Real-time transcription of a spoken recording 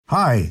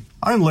Hi,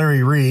 I'm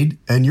Larry Reed,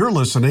 and you're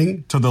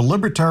listening to the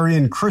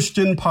Libertarian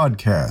Christian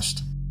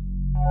Podcast.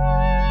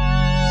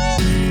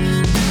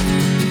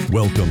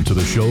 Welcome to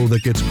the show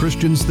that gets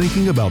Christians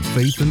thinking about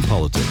faith and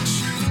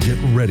politics. Get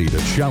ready to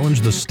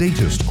challenge the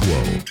status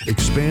quo,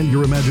 expand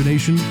your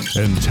imagination,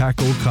 and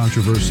tackle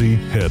controversy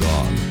head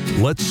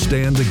on. Let's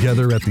stand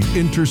together at the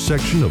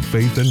intersection of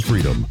faith and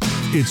freedom.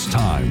 It's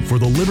time for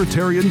the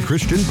Libertarian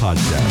Christian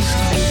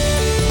Podcast.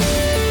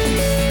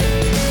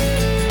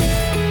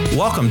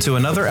 Welcome to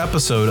another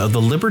episode of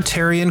the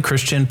Libertarian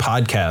Christian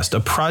Podcast, a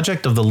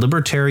project of the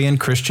Libertarian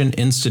Christian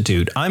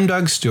Institute. I'm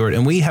Doug Stewart,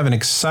 and we have an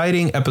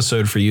exciting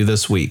episode for you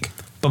this week.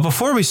 But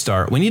before we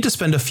start, we need to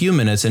spend a few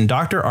minutes in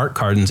Dr. Art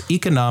Carden's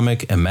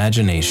economic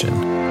imagination.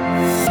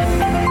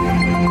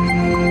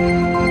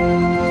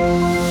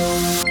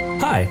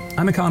 Hi,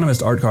 I'm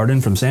economist Art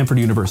Carden from Samford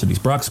University's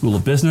Brock School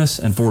of Business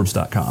and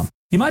Forbes.com.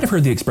 You might have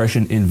heard the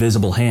expression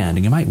invisible hand,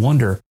 and you might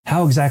wonder,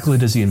 how exactly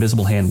does the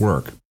invisible hand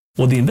work?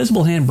 Well, the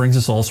invisible hand brings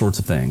us all sorts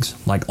of things,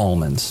 like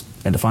almonds.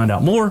 And to find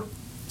out more,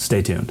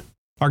 stay tuned.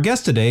 Our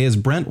guest today is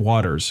Brent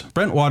Waters.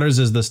 Brent Waters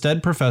is the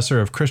Stead Professor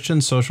of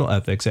Christian Social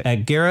Ethics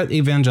at Garrett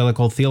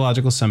Evangelical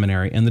Theological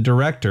Seminary and the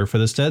Director for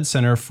the Stead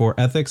Center for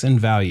Ethics and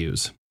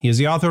Values. He is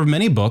the author of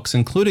many books,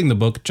 including the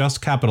book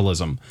Just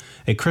Capitalism,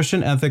 A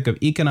Christian Ethic of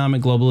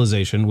Economic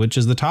Globalization, which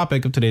is the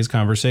topic of today's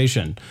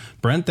conversation.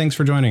 Brent, thanks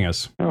for joining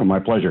us. Oh, my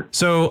pleasure.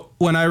 So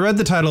when I read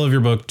the title of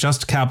your book,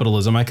 Just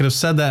Capitalism, I could have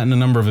said that in a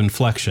number of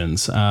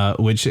inflections,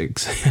 which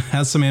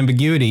has some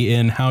ambiguity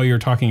in how you're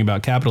talking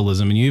about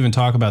capitalism. And you even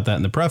talk about that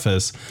in the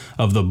preface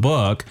of the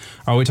book.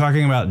 Are we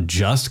talking about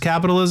just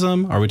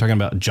capitalism? Are we talking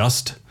about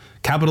just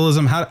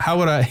capitalism?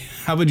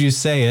 How would you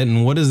say it?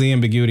 And what is the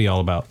ambiguity all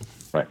about?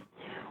 Right.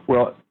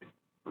 Well,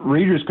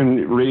 readers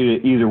can read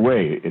it either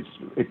way.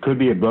 It could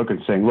be a book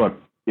that's saying, look,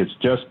 it's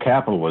just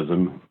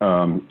capitalism.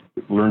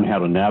 Learn how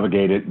to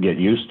navigate it, get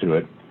used to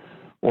it.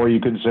 Or you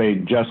could say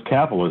just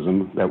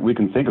capitalism, that we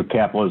can think of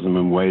capitalism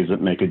in ways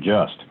that make it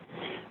just.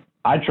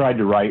 I tried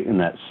to write in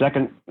that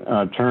second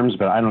terms,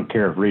 but I don't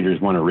care if readers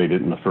want to read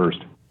it in the first.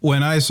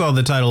 When I saw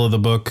the title of the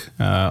book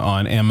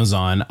on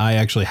Amazon, I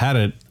actually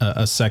had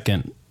a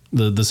second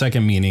the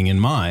second meaning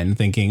in mind,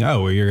 thinking,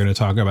 oh, well, you're going to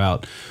talk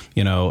about,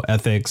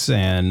 ethics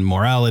and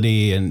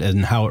morality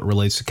and how it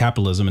relates to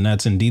capitalism. And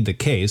that's indeed the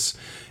case.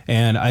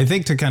 And I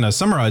think to kind of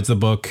summarize the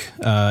book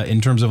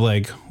in terms of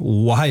like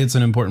why it's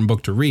an important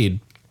book to read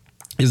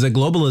is that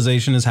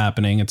globalization is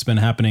happening. It's been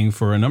happening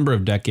for a number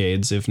of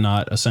decades, if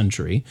not a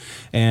century.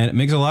 And it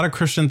makes a lot of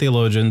Christian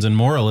theologians and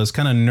moralists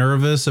kind of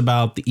nervous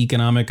about the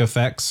economic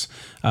effects,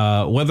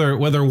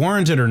 whether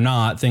warranted or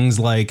not. Things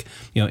like,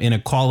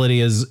 inequality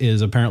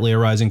is apparently a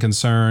rising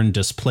concern,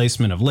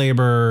 displacement of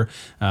labor,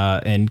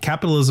 and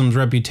capitalism's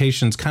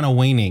reputation is kind of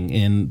waning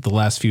in the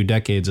last few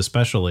decades,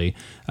 especially.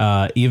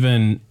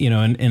 And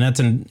that's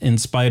in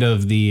spite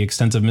of the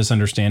extensive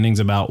misunderstandings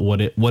about what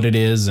it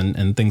is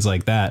and things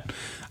like that.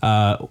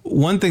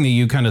 One thing that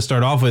you kind of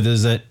start off with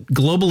is that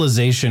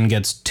globalization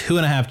gets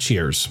 2.5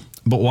 cheers,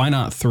 but why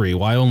not 3?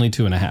 Why only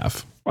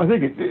 2.5? I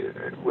think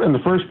in the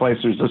first place,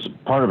 there's this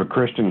part of a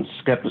Christian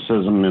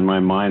skepticism in my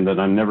mind that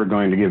I'm never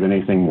going to give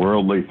anything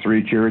worldly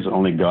 3 cheers.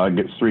 Only God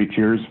gets 3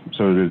 cheers.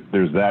 So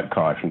there's that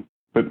caution.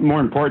 But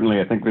more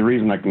importantly, I think the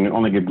reason I can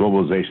only give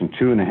globalization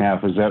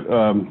 2.5 is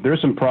that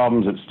there's some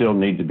problems that still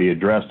need to be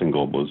addressed in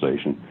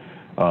globalization.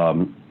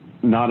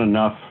 Not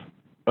enough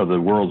of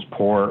the world's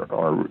poor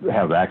or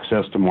have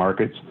access to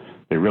markets.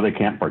 They really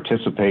can't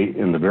participate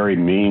in the very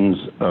means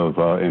of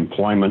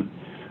employment,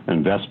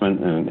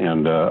 investment,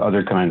 and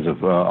other kinds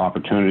of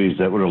opportunities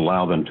that would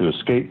allow them to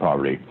escape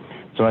poverty.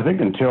 So I think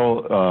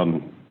until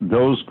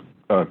those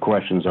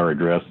questions are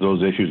addressed,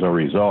 those issues are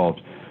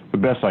resolved, the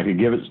best I could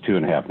give it is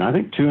 2.5. Now, I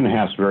think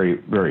 2.5 is very,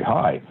 very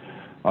high,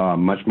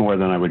 much more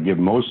than I would give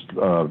most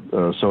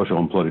social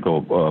and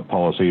political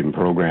policy and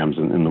programs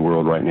in the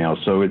world right now.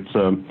 So it's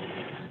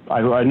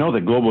I know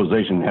that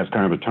globalization has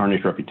kind of a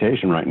tarnished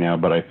reputation right now,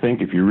 but I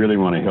think if you really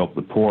want to help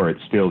the poor,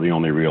 it's still the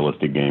only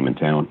realistic game in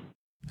town.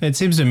 It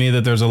seems to me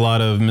that there's a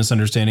lot of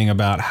misunderstanding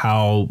about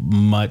how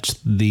much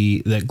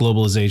that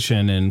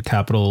globalization and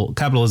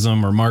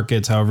capitalism or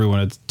markets, however you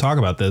want to talk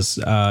about this,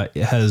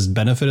 has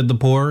benefited the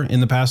poor in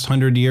the past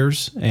 100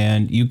 years.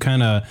 And you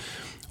kind of,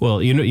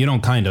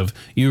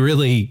 you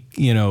really,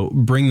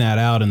 bring that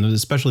out, and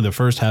especially the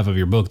first half of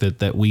your book,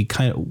 that we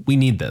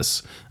need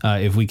this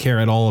if we care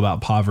at all about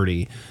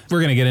poverty. We're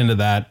going to get into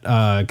that.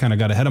 Kind of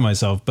got ahead of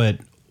myself, but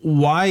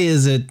why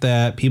is it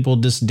that people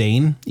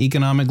disdain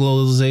economic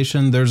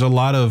globalization? There's a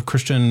lot of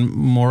Christian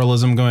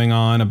moralism going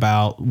on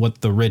about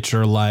what the rich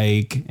are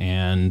like,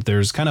 and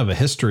there's kind of a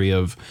history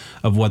of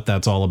what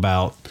that's all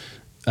about.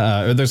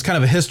 There's kind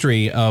of a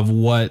history of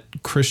what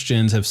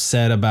Christians have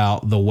said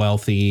about the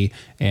wealthy,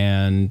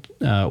 and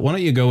why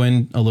don't you go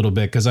in a little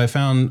bit, because I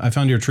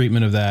found your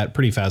treatment of that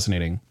pretty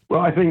fascinating. Well,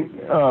 I think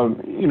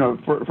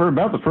for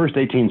about the first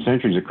 18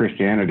 centuries of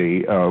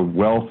Christianity,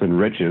 wealth and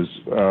riches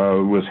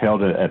was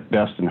held at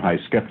best in high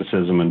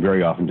skepticism and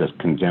very often just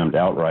condemned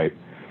outright.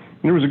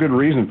 And there was a good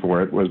reason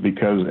for it, was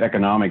because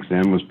economics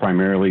then was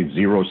primarily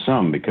zero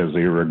sum because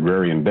they were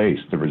agrarian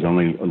based. There was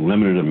only a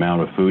limited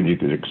amount of food you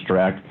could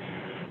extract,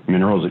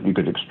 minerals that you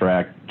could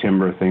extract,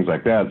 timber, things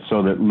like that,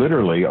 so that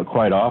literally,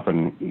 quite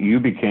often, you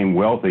became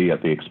wealthy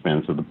at the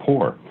expense of the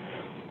poor.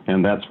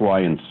 And that's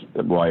why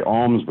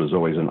alms was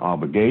always an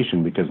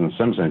obligation, because in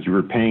some sense you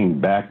were paying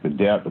back the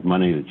debt of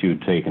money that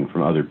you'd taken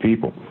from other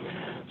people.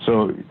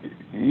 So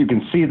you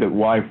can see that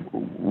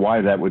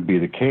why that would be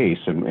the case,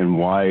 and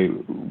why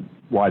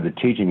the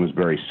teaching was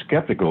very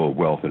skeptical of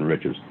wealth and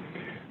riches.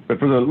 But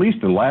for at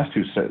least the last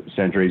 2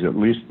 centuries, at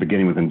least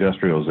beginning with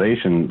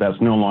industrialization, that's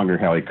no longer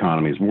how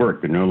economies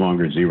work. They're no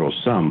longer zero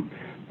sum,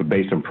 but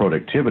based on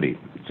productivity.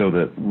 So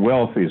that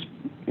wealth is,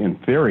 in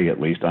theory at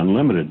least,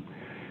 unlimited.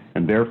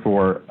 And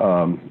therefore,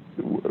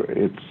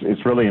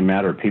 it's really a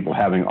matter of people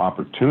having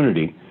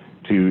opportunity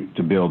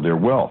to build their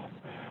wealth.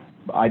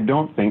 I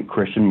don't think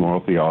Christian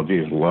moral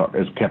theology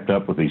has kept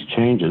up with these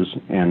changes.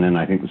 And then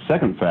I think the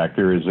second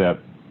factor is that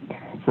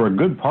for a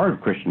good part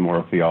of Christian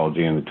moral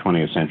theology in the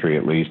 20th century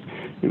at least,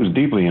 it was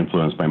deeply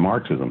influenced by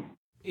Marxism.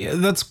 Yeah,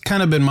 that's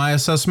kind of been my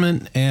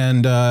assessment.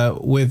 And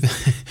with,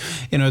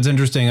 it's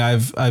interesting.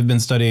 I've been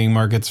studying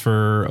markets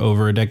for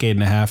over a decade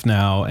and a half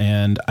now,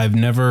 and I've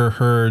never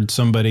heard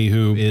somebody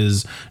who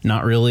is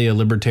not really a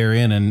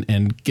libertarian.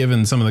 And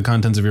given some of the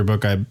contents of your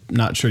book, I'm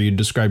not sure you'd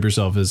describe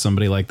yourself as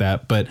somebody like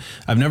that. But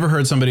I've never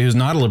heard somebody who's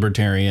not a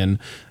libertarian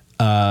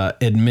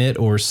admit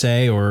or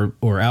say or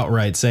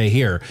outright say,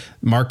 here,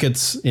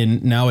 markets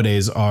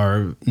nowadays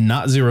are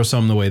not zero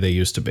sum the way they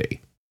used to be.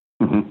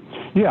 Mm-hmm.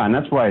 Yeah, and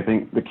that's why I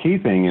think the key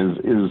thing is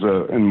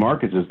in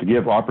markets is to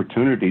give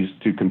opportunities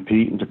to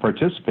compete and to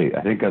participate.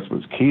 I think that's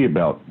what's key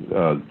about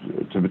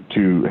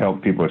to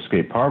help people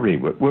escape poverty.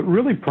 But what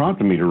really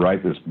prompted me to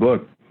write this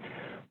book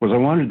was I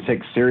wanted to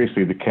take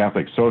seriously the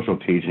Catholic social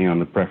teaching on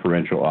the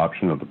preferential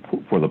option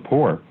for the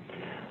poor.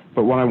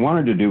 But what I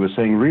wanted to do was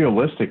saying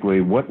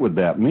realistically, what would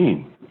that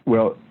mean?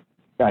 Well,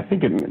 I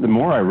think the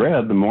more I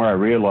read, the more I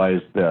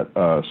realized that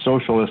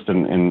socialist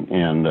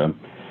and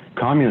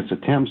communist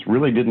attempts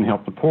really didn't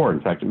help the poor. In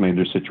fact, it made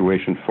their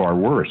situation far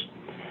worse.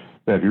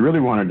 That if you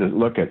really wanted to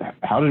look at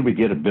how did we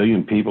get 1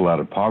 billion people out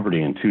of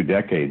poverty in 2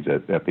 decades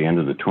at the end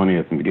of the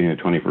 20th and beginning of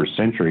the 21st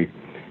century,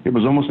 it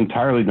was almost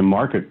entirely the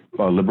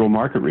liberal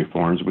market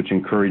reforms which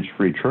encouraged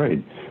free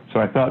trade. So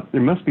I thought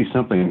there must be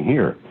something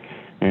here.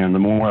 And the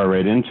more I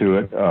read into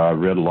it,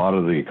 read a lot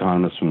of the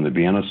economists from the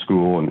Vienna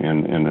School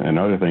and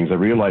other things, I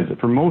realized that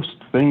for most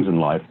things in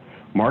life,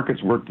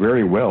 markets work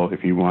very well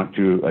if you want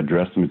to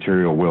address the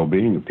material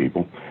well-being of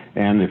people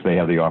and if they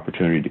have the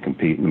opportunity to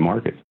compete in the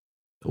market.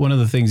 One of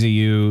the things that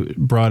you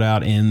brought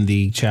out in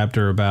the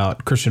chapter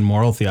about Christian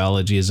moral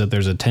theology is that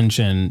there's a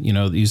tension.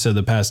 You said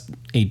the past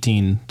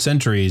 18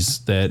 centuries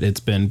that it's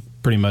been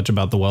pretty much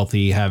about the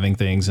wealthy having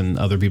things and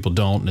other people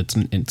don't,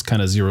 and it's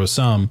kind of zero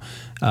sum.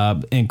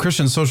 And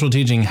Christian social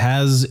teaching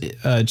has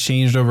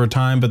changed over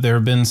time, but there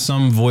have been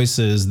some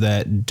voices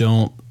that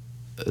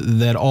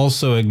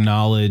also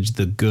acknowledge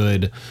the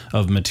good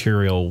of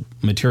material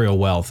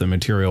wealth and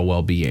material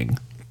well-being.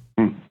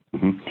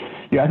 Mm-hmm.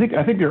 Yeah, I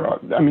think there are.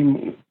 I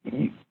mean,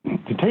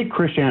 to take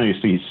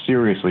Christianity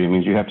seriously, it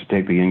means you have to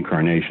take the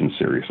incarnation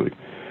seriously,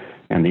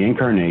 and the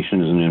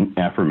incarnation is an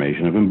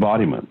affirmation of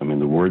embodiment. I mean,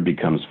 the Word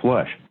becomes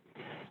flesh,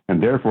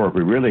 and therefore, if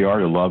we really are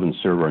to love and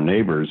serve our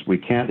neighbors, we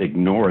can't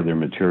ignore their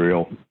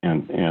material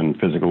and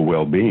physical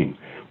well-being.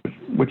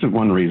 Which is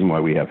one reason why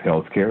we have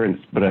health care,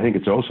 but I think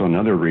it's also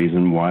another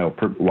reason why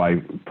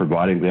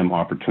providing them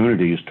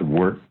opportunities to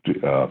work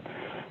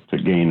to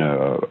gain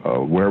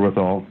a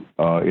wherewithal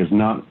is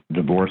not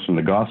divorced from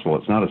the gospel.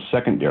 It's not a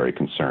secondary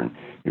concern.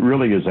 It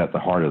really is at the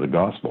heart of the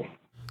gospel.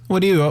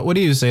 What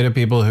do you say to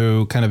people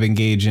who kind of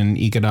engage in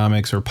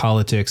economics or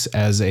politics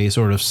as a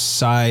sort of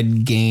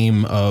side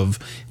game of,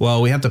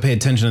 well, we have to pay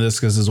attention to this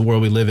because this is the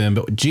world we live in,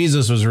 but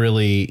Jesus was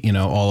really,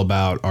 all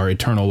about our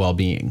eternal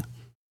well-being?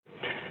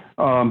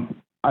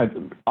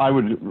 I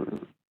would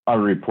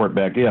report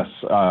back, yes,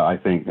 I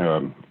think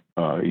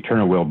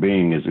eternal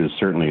well-being is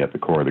certainly at the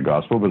core of the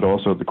gospel, but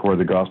also at the core of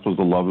the gospel is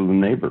the love of the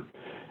neighbor.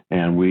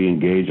 And we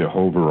engage a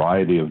whole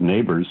variety of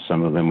neighbors.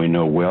 Some of them we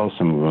know well,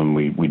 some of them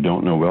we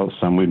don't know well,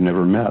 some we've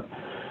never met.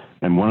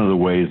 And one of the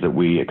ways that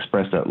we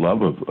express that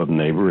love of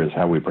neighbor is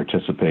how we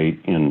participate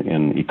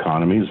in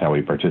economies, how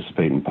we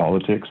participate in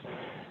politics,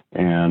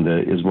 and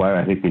is why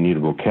I think we need a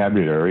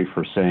vocabulary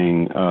for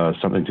saying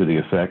something to the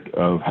effect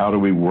of how do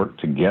we work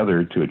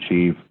together to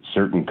achieve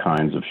certain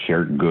kinds of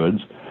shared goods,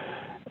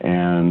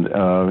 and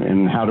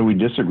how do we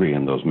disagree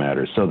in those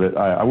matters. So that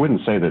I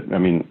wouldn't say that,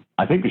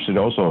 I think there should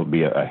also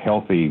be a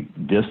healthy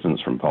distance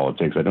from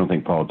politics. I don't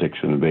think politics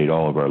should invade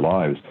all of our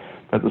lives.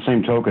 But at the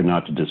same token,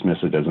 not to dismiss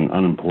it as an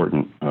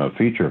unimportant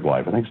feature of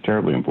life. I think it's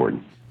terribly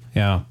important.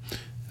 Yeah.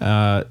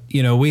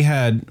 We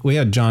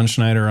had John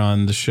Schneider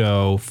on the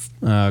show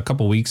a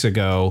couple weeks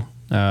ago,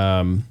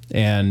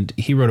 and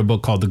he wrote a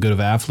book called The Good of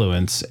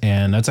Affluence,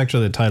 and that's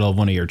actually the title of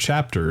one of your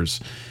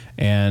chapters.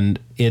 And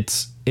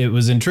it's it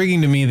was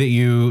intriguing to me that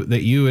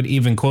you had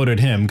even quoted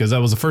him, because that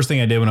was the first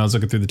thing I did when I was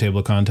looking through the table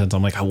of contents.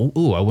 I'm like,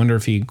 ooh, I wonder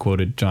if he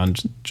quoted John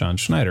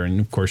Schneider, and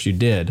of course you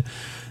did.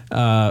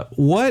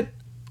 What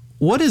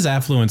is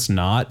affluence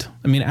not?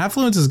 I mean,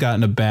 affluence has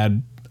gotten a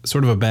bad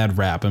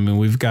rap. I mean,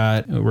 we're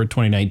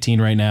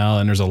 2019 right now,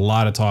 and there's a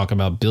lot of talk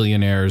about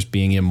billionaires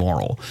being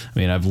immoral. I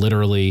mean, I've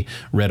literally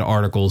read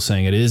articles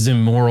saying it is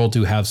immoral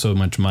to have so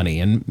much money,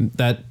 and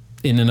that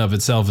in and of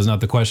itself is not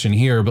the question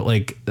here, but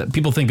like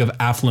people think of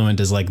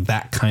affluent as like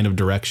that kind of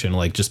direction,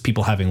 like just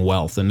people having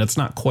wealth, and that's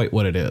not quite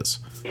what it is.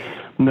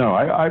 No,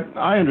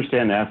 I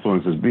understand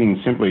affluence as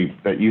being simply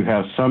that you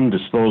have some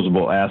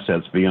disposable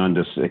assets beyond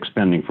just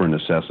expending for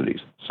necessities.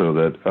 So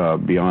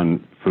that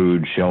beyond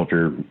food,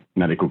 shelter,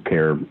 medical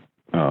care,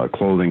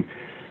 clothing,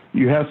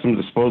 you have some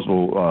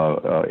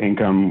disposable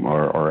income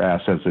or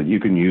assets that you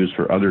can use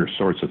for other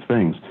sorts of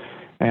things.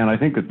 And I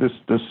think that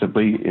this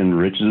simply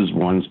enriches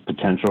one's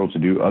potential to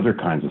do other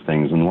kinds of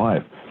things in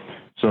life.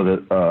 So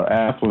that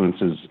affluence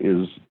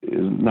is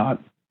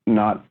not.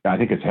 I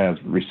think it has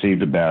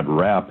received a bad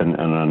rap and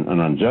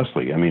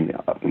unjustly. I mean,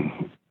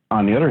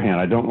 on the other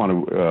hand, I don't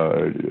want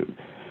to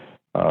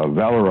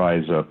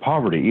valorize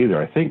poverty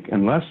either. I think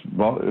unless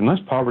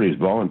poverty is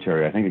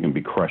voluntary, I think it can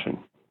be crushing.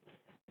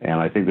 And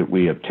I think that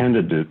we have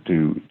tended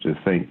to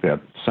think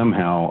that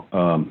somehow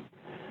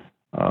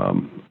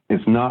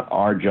it's not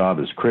our job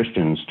as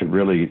Christians to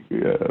really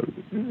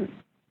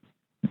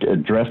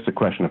address the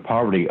question of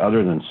poverty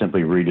other than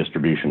simply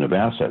redistribution of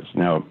assets.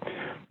 Now,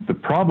 the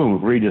problem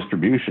with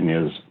redistribution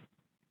is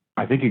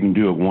I think you can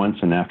do it once,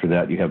 and after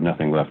that you have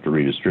nothing left to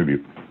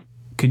redistribute.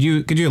 Could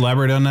you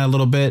elaborate on that a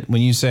little bit?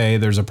 When you say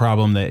there's a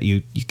problem that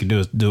you can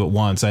do it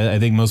once, I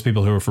think most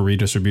people who are for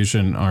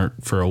redistribution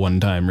aren't for a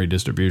one-time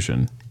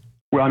redistribution.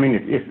 Well, I mean,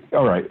 if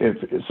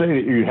say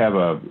that you have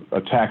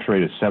a tax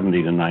rate of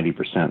 70 to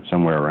 90%,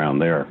 somewhere around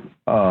there,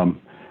 all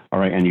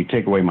right, and you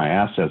take away my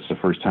assets the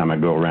first time I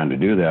go around to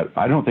do that,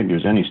 I don't think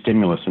there's any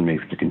stimulus in me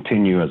to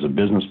continue as a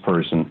business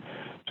person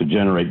to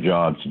generate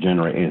jobs, to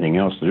generate anything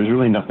else. There's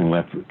really nothing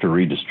left to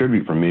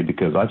redistribute from me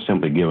because I've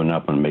simply given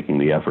up on making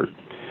the effort.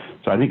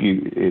 So I think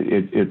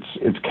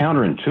it's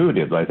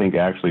counterintuitive. I think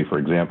actually, for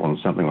example, in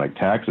something like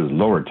taxes,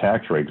 lower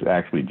tax rates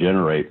actually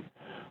generate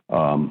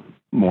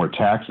more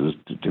taxes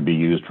to be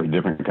used for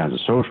different kinds of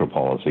social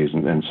policies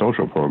and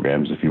social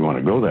programs if you want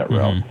to go that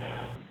route.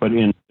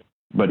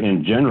 But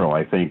in general,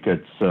 I think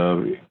it's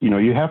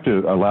you have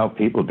to allow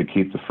people to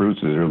keep the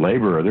fruits of their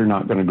labor, or they're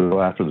not going to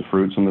go after the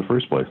fruits in the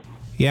first place.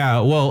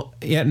 Yeah, well,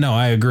 no,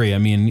 I agree. I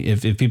mean,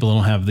 if people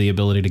don't have the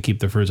ability to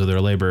keep the fruits of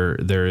their labor,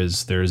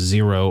 there's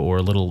zero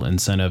or little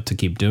incentive to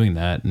keep doing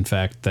that. In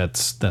fact,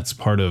 that's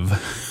part of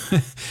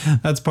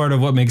that's part of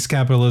what makes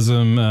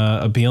capitalism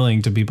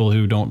appealing to people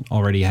who don't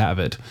already have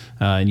it.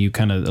 And you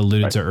kind of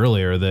alluded to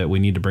earlier that we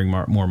need to bring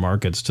more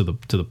markets to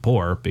the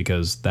poor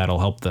because that'll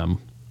help them.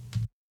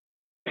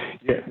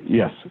 Yeah,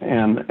 yes,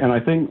 and I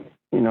think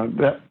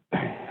that.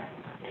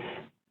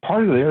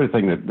 Part of the other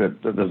thing that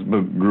this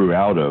book grew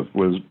out of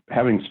was,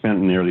 having spent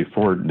nearly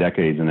 4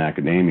 decades in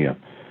academia,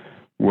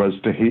 was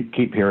to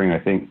keep hearing, I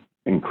think,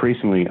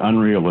 increasingly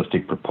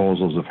unrealistic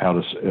proposals of how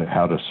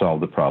to solve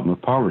the problem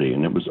of poverty.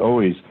 And it was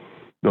always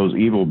those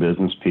evil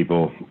business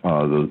people,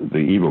 the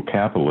evil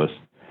capitalists,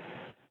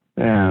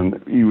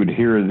 and you would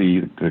hear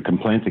the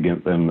complaints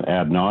against them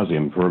ad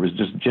nauseum, for it was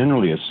just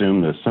generally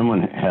assumed that if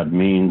someone had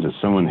means, if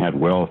someone had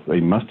wealth, they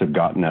must have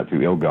gotten that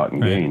through ill-gotten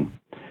gain.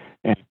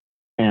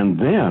 And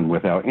then,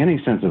 without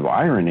any sense of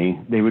irony,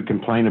 they would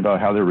complain about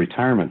how their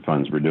retirement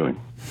funds were doing,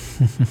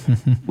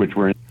 which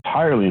were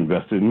entirely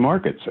invested in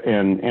markets.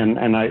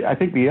 And I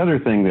think the other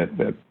thing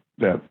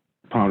that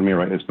prompted me to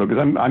write this book is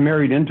I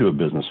married into a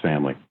business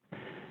family.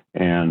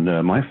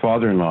 And my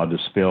father-in-law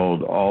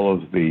dispelled all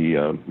of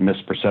the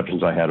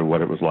misperceptions I had of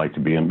what it was like to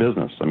be in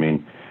business. I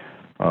mean,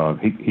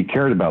 he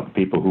cared about the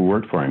people who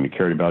worked for him. He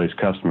cared about his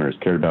customers,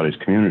 cared about his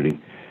community,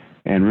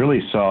 and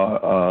really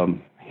saw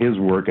his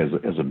work as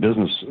a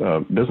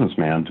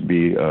businessman to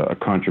be a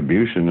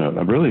contribution,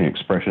 really an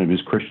expression of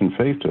his Christian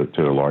faith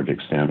to a large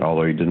extent,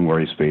 although he didn't wear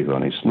his faith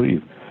on his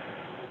sleeve.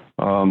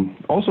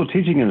 Also,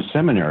 teaching in a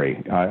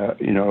seminary,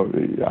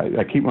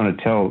 I keep wanting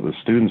to tell the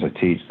students I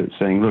teach that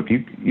saying, look,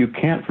 you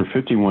can't for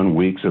 51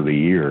 weeks of the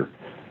year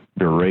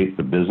berate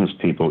the business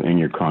people in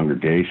your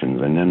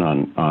congregations, and then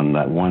on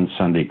that one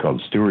Sunday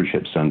called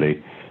Stewardship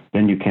Sunday,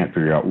 then you can't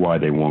figure out why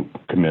they won't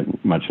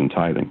commit much in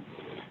tithing.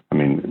 I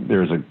mean,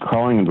 there's a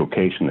calling and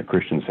vocation that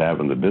Christians have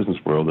in the business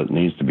world that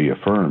needs to be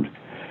affirmed.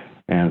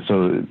 And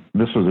so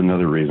this was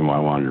another reason why I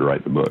wanted to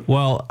write the book.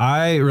 Well,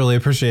 I really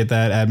appreciate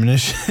that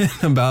admonition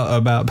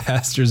about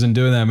pastors and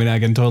doing that. I mean, I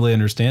can totally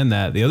understand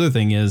that. The other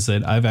thing is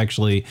that I've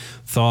actually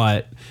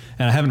thought,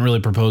 and I haven't really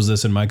proposed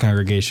this in my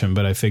congregation,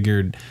 but I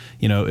figured,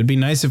 it'd be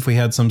nice if we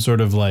had some sort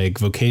of like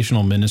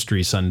vocational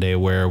ministry Sunday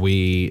where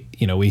we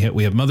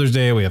have Mother's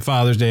Day, we have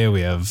Father's Day,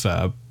 we have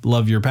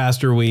Love Your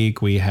Pastor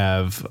Week. We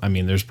have,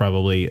 there's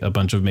probably a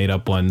bunch of made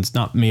up ones,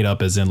 not made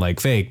up as in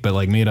like fake, but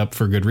like made up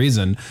for good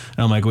reason. And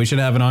I'm like, we should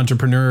have an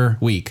entrepreneur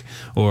week,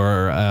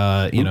 or,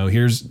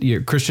 here's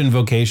your Christian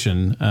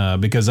vocation.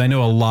 Because I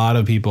know a lot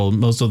of people,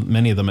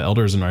 many of them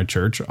elders in our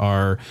church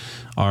are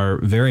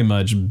very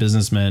much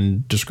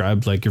businessmen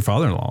described like your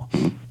father-in-law.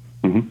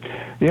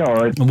 Mm-hmm. Yeah. All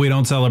right. We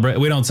don't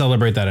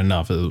celebrate that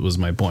enough. Was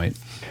my point.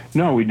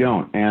 No, we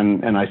don't.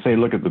 And I say,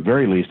 look, at the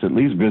very least, at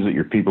least visit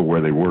your people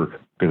where they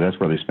work, because that's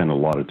where they spend a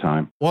lot of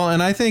time. Well,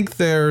 and I think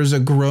there's a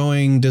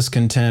growing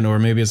discontent, or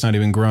maybe it's not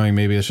even growing,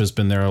 maybe it's just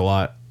been there a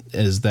lot,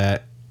 is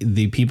that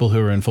the people who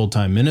are in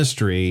full-time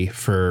ministry,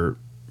 for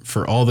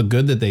all the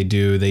good that they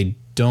do, they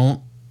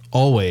don't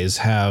always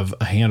have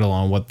a handle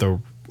on what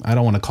I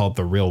don't want to call it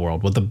the real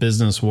world, what the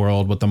business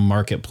world, what the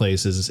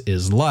marketplace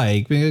is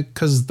like,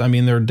 because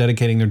they're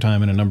dedicating their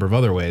time in a number of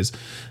other ways.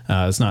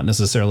 It's not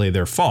necessarily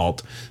their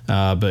fault,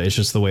 but it's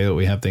just the way that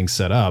we have things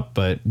set up.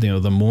 But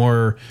the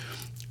more,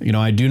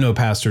 I do know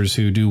pastors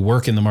who do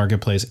work in the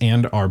marketplace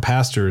and are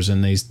pastors,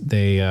 and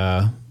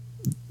they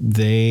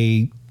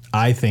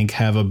I think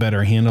have a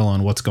better handle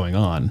on what's going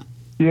on.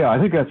 Yeah, I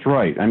think that's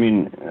right.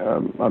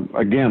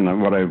 Again,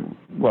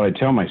 what I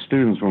tell my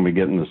students when we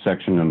get in the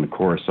section in the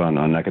course on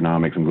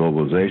economics and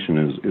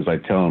globalization is I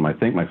tell them, I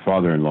think my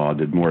father-in-law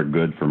did more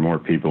good for more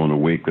people in a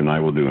week than I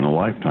will do in a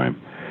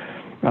lifetime.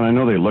 And I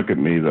know they look at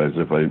me as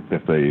if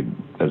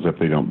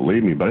they don't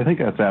believe me, but I think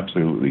that's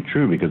absolutely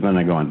true, because then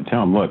I go on to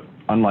tell them, look,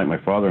 unlike my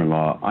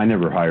father-in-law, I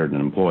never hired an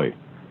employee.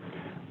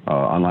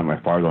 Unlike my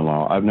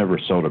father-in-law, I've never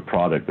sold a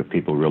product that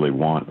people really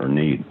want or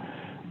need.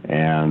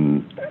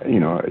 And,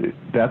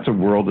 that's a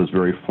world that's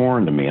very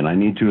foreign to me, and I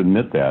need to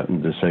admit that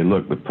and to say,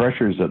 look, the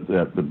pressures that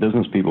the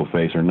business people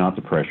face are not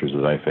the pressures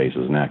that I face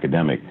as an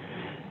academic.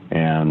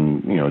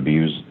 And,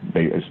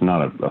 it's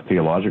not a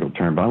theological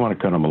term, but I want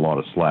to cut them a lot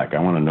of slack. I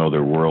want to know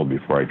their world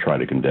before I try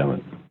to condemn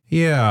it.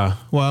 Yeah,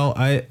 well,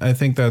 I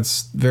think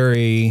that's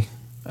very...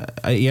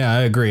 I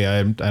agree.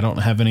 I don't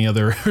have any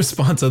other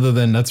response other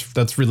than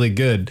that's really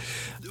good.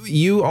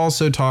 You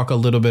also talk a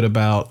little bit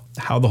about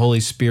how the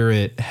Holy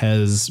Spirit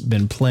has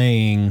been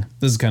playing.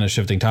 This is kind of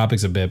shifting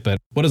topics a bit, but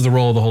what is the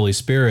role of the Holy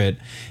Spirit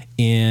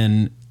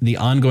in the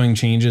ongoing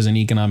changes in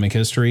economic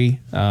history?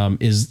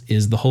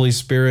 Is the Holy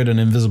Spirit an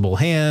invisible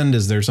hand?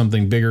 Is there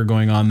something bigger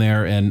going on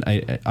there?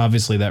 And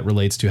obviously that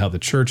relates to how the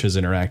church has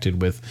interacted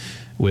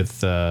with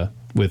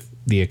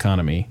the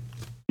economy.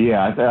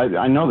 Yeah,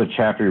 I know the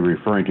chapter you're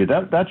referring to.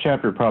 That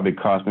chapter probably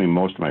cost me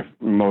most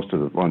of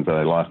the ones that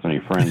I lost any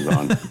friends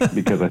on,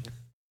 because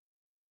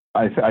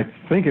I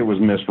think it was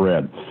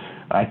misread.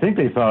 I think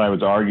they thought I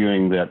was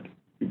arguing that,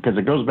 because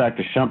it goes back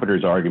to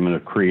Schumpeter's argument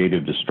of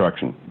creative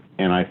destruction,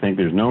 and I think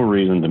there's no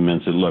reason to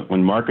mince it. Look,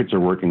 when markets are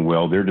working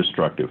well, they're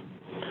destructive,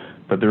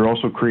 but they're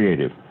also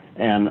creative.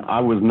 And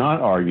I was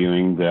not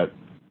arguing that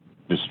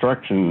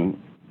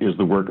destruction is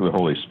the work of the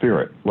Holy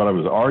Spirit. What I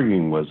was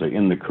arguing was that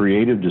in the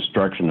creative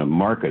destruction of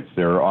markets,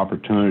 there are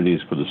opportunities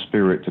for the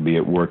Spirit to be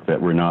at work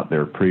that were not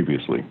there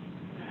previously.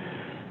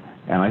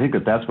 And I think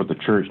that that's what the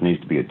church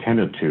needs to be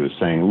attentive to, is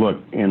saying, look,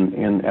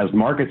 as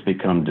markets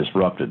become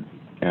disrupted,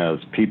 as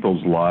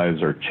people's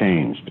lives are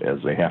changed, as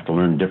they have to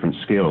learn different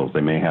skills,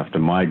 they may have to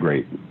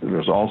migrate,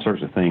 there's all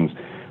sorts of things.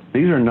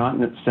 These are not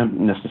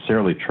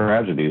necessarily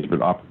tragedies,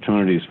 but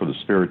opportunities for the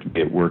Spirit to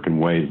be at work in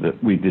ways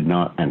that we did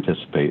not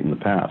anticipate in the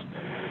past.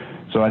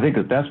 So I think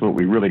that that's what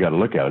we really got to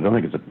look at. I don't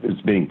think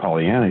it's being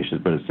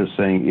Pollyannish, but it's just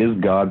saying, is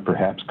God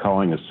perhaps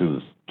calling us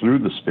through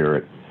the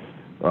Spirit,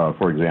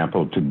 for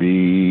example, to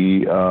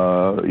be,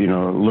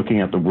 looking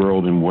at the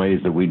world in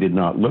ways that we did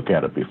not look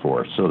at it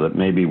before, so that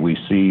maybe we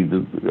see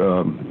the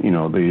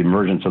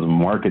emergence of the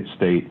market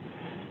state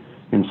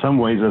in some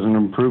ways as an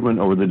improvement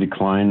over the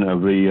decline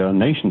of the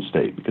nation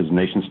state, because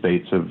nation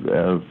states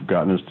have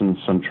gotten us in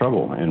some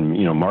trouble. And,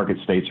 market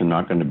states are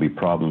not going to be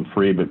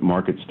problem-free, but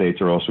market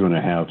states are also going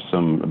to have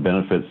some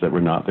benefits that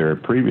were not there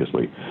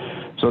previously.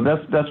 So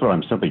that's what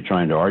I'm simply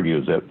trying to argue,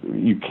 is that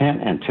you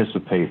can't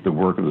anticipate the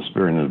work of the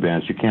Spirit in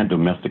advance. You can't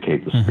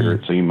domesticate the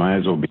Spirit, so you might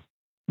as well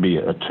be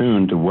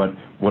attuned to what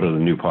are the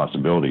new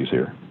possibilities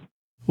here.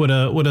 Would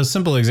a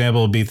simple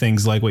example be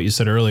things like what you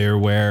said earlier,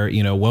 where,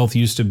 wealth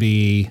used to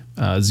be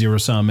zero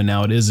sum and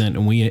now it isn't,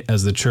 and we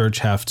as the church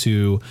have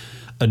to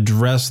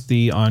address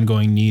the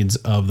ongoing needs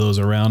of those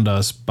around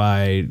us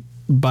by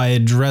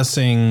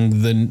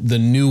addressing the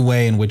new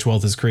way in which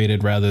wealth is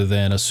created, rather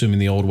than assuming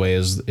the old way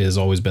is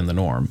always been the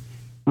norm.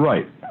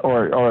 Right.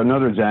 Or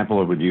another example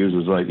I would use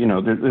is like,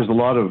 there's a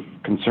lot of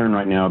concern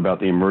right now about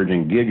the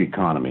emerging gig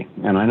economy.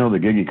 And I know the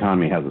gig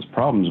economy has its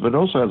problems, but it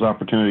also has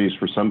opportunities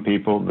for some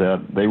people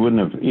that they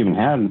wouldn't have even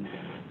had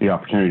the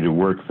opportunity to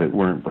work if it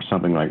weren't for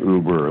something like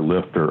Uber or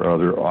Lyft or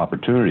other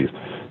opportunities.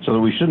 So that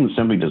we shouldn't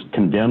simply just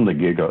condemn the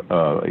gig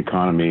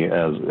economy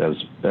as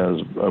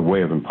a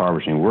way of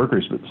impoverishing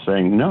workers, but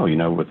saying, no,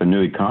 with the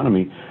new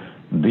economy,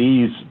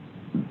 these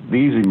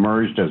these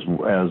emerged as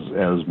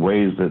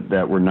ways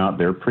that were not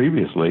there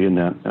previously, and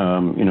that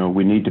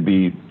we need to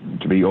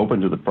be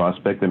open to the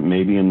prospect that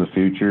maybe in the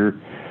future,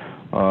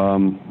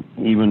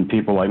 even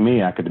people like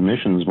me,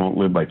 academicians, won't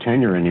live by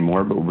tenure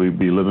anymore, but we'll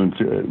be living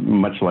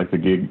much like the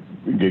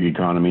gig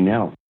economy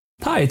now.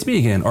 Hi, it's me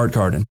again, Art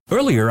Carden.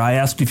 Earlier, I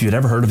asked if you'd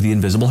ever heard of the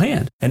invisible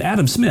hand. And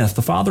Adam Smith,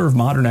 the father of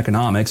modern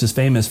economics, is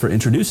famous for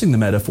introducing the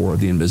metaphor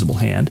of the invisible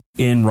hand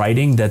in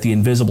writing that the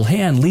invisible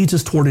hand leads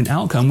us toward an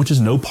outcome which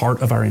is no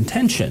part of our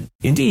intention.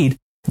 Indeed,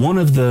 one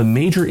of the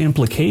major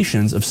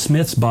implications of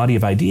Smith's body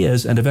of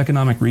ideas and of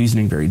economic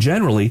reasoning very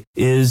generally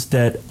is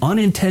that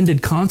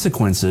unintended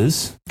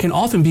consequences can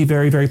often be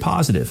very, very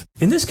positive.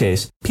 In this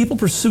case, people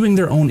pursuing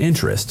their own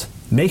interest,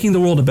 making the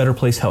world a better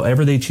place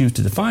however they choose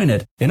to define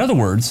it. In other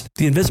words,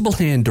 the invisible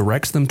hand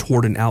directs them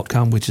toward an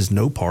outcome which is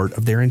no part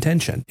of their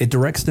intention. It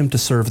directs them to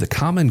serve the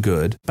common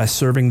good by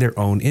serving their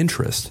own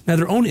interest. Now,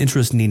 their own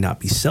interest need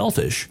not be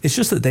selfish. It's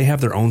just that they have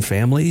their own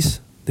families,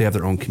 they have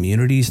their own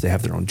communities, they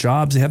have their own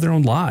jobs, they have their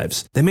own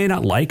lives. They may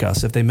not like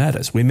us if they met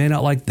us. We may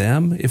not like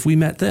them if we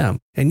met them.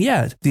 And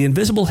yet, the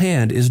invisible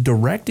hand is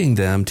directing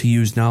them to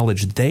use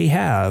knowledge they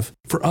have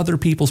for other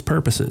people's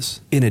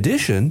purposes. In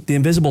addition, the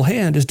invisible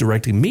hand is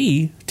directing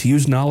me to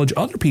use knowledge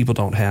other people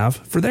don't have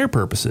for their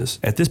purposes.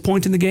 At this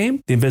point in the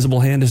game, the invisible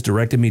hand has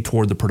directed me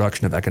toward the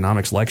production of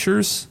economics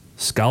lectures,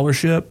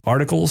 scholarship,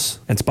 articles,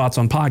 and spots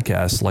on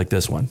podcasts like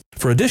this one.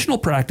 For additional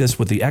practice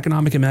with the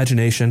economic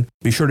imagination,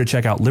 be sure to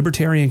check out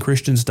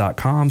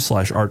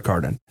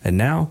libertarianchristians.com/artcarden. And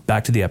now,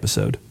 back to the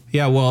episode.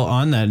 Yeah, well,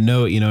 on that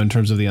note, in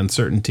terms of the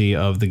uncertainty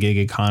of the gig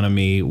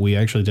economy, we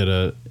actually did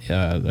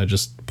I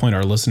just point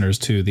our listeners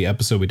to the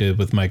episode we did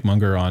with Mike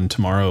Munger on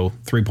Tomorrow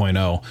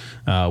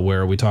 3.0,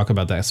 where we talk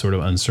about that sort of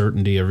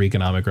uncertainty of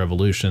economic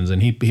revolutions,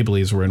 and he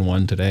believes we're in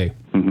one today.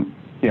 Mm-hmm.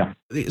 Yeah.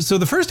 So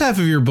the first half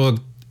of your book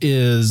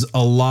is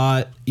a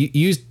lot.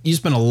 You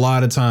spend a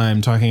lot of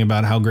time talking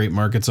about how great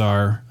markets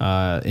are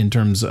in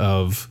terms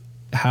of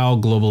how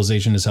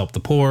globalization has helped the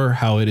poor,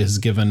 how it has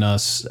given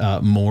us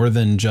more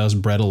than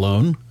just bread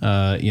alone.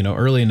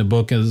 Early in the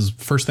book,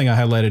 first thing I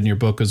highlighted in your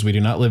book is we do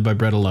not live by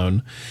bread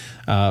alone,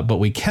 but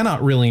we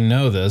cannot really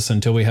know this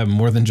until we have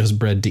more than just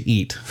bread to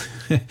eat.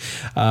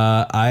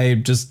 I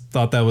just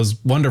thought that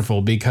was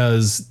wonderful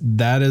because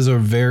that is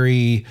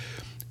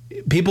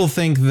people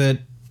think that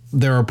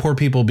there are poor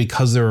people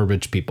because there are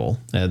rich people,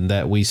 and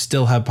that we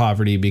still have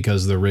poverty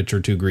because the rich are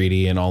too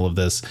greedy and all of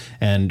this.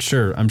 And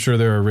sure, I'm sure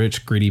there are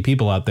rich, greedy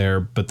people out there,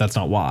 but that's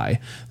not why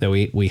that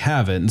we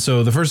have it. And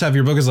so the first half of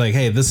your book is like,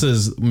 hey, this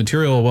is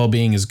material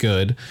well-being is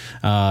good.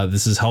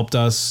 This has helped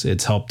us.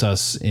 It's helped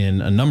us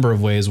in a number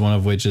of ways, one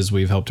of which is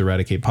we've helped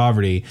eradicate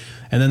poverty.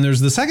 And then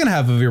there's the second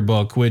half of your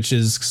book, which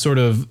is sort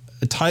of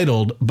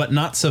titled, but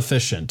not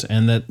sufficient,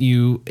 and that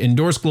you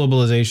endorse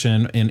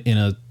globalization in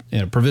a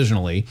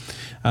provisionally,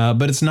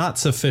 but it's not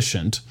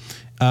sufficient.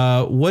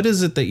 What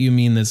is it that you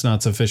mean that's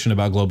not sufficient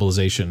about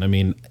globalization? I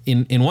mean,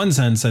 in one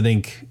sense, I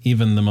think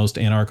even the most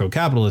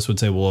anarcho-capitalists would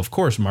say, well, of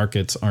course,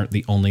 markets aren't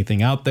the only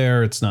thing out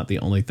there. It's not the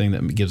only thing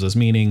that gives us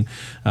meaning.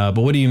 But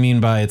what do you mean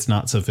by it's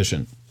not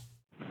sufficient?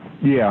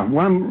 Yeah,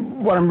 what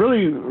I'm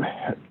really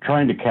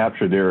trying to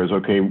capture there is,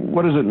 okay,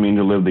 what does it mean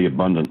to live the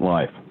abundant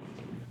life,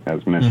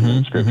 as mentioned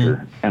in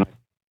Scripture?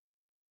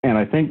 And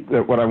I think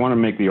that what I want to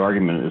make the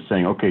argument is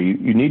saying, okay,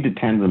 you need to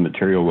tend to the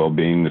material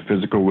well-being, the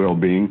physical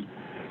well-being,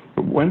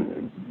 but once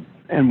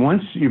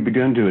you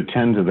begin to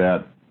attend to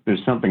that,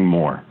 there's something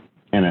more,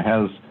 and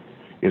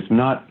it's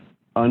not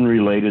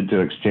unrelated to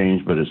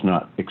exchange, but it's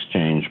not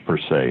exchange per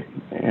se.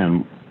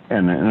 And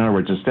in other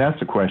words, just ask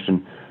the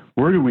question,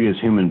 where do we as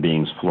human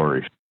beings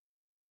flourish?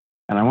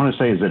 And I want to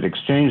say is that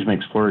exchange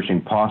makes flourishing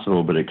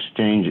possible, but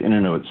exchange in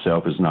and of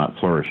itself is not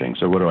flourishing.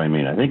 So what do I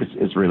mean? I think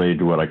it's related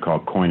to what I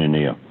call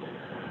koinonia,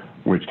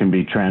 which can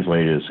be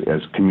translated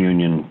as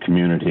communion,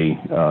 community,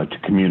 to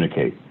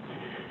communicate.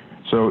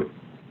 So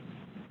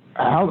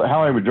how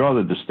I would draw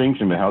the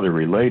distinction by how they're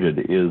related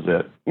is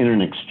that in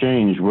an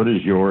exchange, what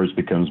is yours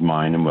becomes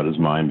mine, and what is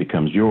mine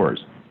becomes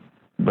yours.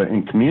 But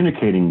in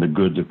communicating the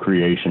goods of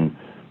creation,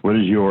 what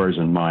is yours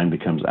and mine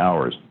becomes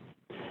ours.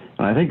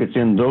 And I think it's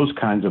in those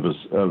kinds of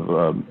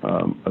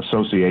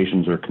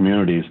associations or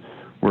communities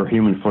where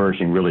human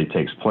flourishing really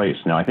takes place.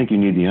 Now, I think you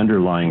need the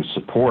underlying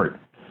support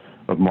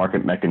of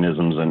market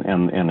mechanisms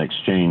and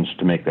exchange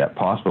to make that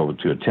possible,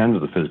 to attend to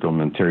the physical and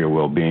material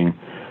well-being.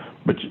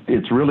 But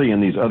it's really in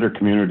these other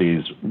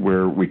communities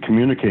where we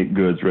communicate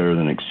goods rather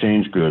than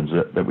exchange goods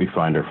that we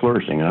find are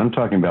flourishing. And I'm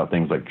talking about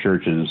things like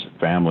churches,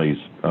 families,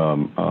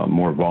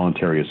 more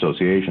voluntary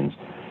associations,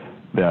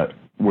 that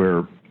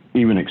where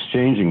even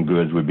exchanging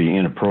goods would be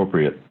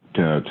inappropriate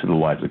to the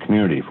life of the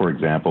community. For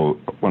example,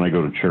 when I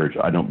go to church,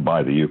 I don't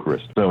buy the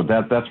Eucharist. So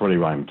that's really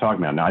what I'm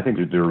talking about. Now, I think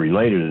that they're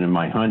related, and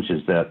my hunch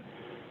is that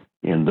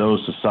in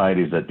those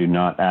societies that do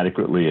not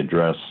adequately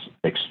address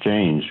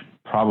exchange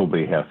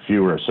probably have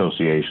fewer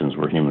associations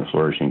where human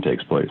flourishing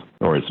takes place,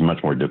 or it's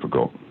much more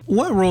difficult.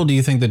 What role do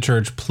you think the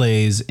church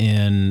plays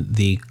in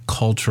the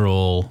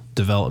cultural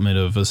development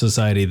of a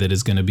society that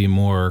is going to be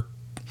more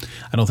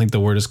I don't think the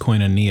word is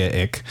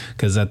koinonia-ic,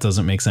 because that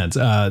doesn't make sense.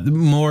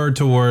 More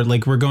toward,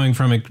 like, we're going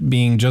from it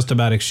being just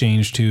about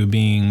exchange to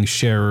being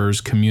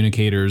sharers,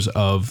 communicators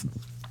of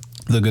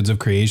the goods of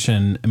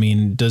creation. I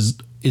mean,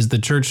 is the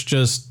church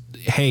just,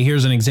 hey,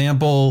 here's an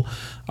example?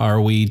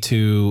 Are we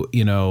to,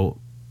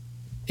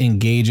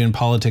 engage in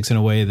politics in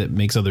a way that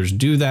makes others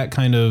do that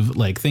kind of,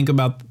 like, think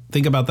about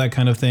that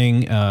kind of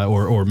thing,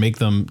 or make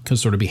them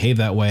sort of behave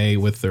that way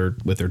with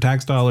their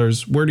tax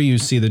dollars? Where do you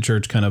see the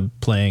church kind of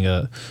playing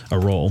a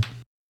role?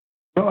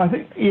 Well, I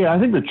think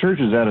the church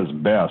is at its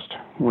best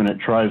when it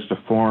tries to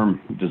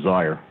form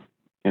desire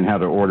and how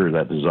to order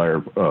that desire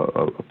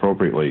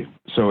appropriately.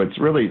 So it's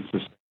really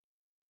just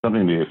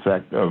something to the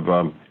effect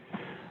of,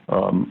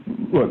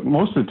 look,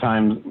 most of the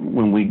time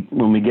when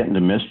we get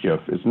into mischief,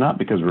 it's not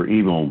because we're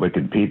evil and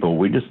wicked people.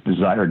 We just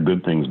desire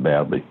good things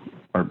badly.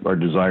 Our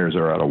desires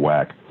are out of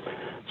whack.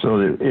 So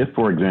that if,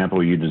 for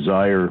example, you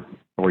desire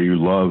or you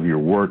love your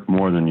work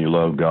more than you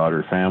love God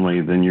or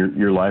family, then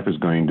your life is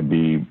going to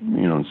be,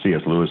 in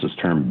C.S. Lewis's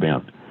term,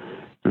 bent.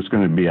 It's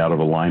going to be out of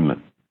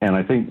alignment. And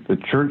I think the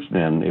church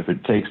then, if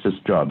it takes this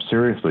job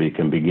seriously,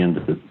 can begin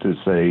to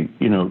say,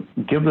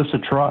 give this a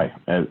try.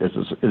 It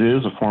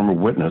is a form of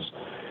witness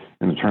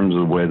in terms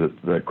of the way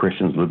that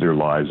Christians live their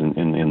lives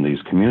in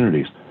these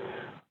communities.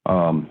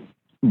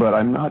 But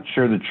I'm not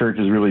sure the church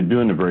is really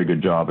doing a very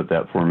good job at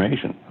that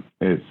formation.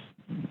 It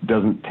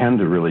doesn't tend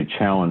to really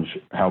challenge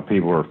how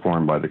people are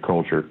formed by the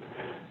culture.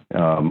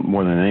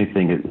 More than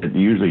anything, it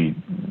usually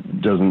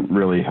doesn't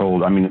really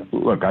hold. I mean,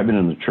 look, I've been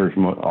in the church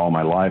all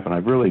my life, and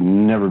I've really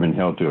never been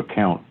held to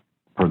account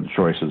for the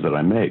choices that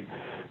I make.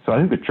 So I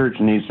think the church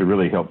needs to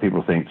really help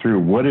people think through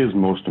what is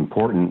most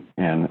important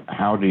and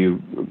how do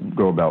you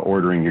go about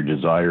ordering your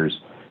desires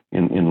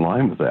in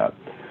line with that.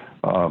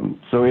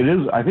 So it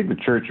is, I think the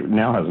church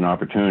now has an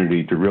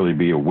opportunity to really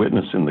be a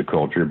witness in the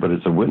culture, but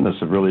it's a witness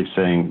of really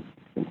saying,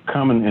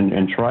 come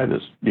and try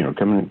this,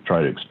 come and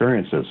try to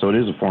experience this. So it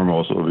is a form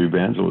also of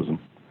evangelism.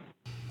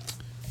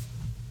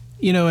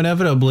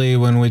 Inevitably,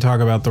 when we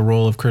talk about the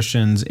role of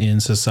Christians in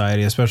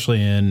society,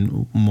 especially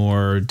in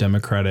more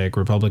democratic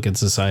Republican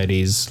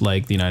societies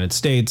like the United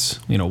States,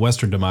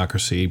 Western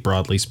democracy,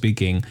 broadly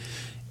speaking,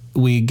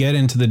 we get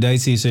into the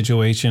dicey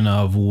situation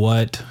of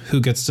who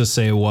gets to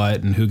say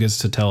what and who gets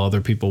to tell other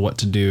people what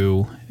to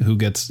do, who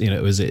gets,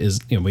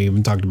 we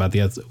even talked about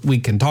we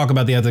can talk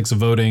about the ethics of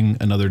voting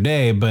another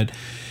day, but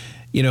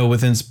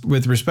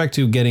with respect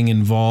to getting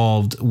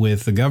involved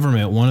with the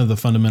government, one of the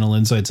fundamental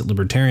insights that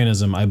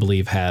libertarianism, I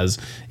believe, has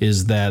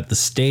is that the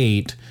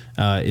state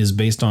is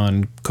based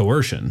on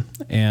coercion.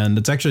 And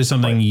it's actually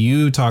something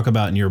you talk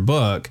about in your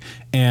book.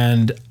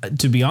 And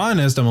to be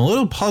honest, I'm a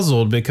little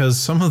puzzled because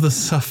some of the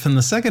stuff in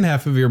the second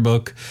half of your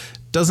book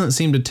doesn't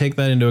seem to take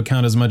that into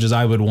account as much as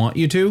I would want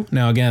you to.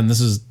 Now, again,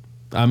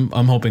 I'm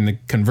hoping to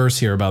converse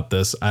here about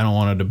this. I don't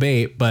want to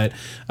debate, but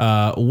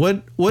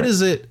what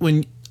is it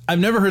when I've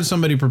never heard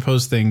somebody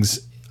propose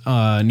things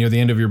near the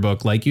end of your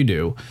book like you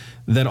do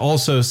that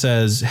also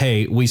says,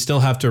 hey, we still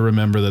have to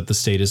remember that the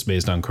state is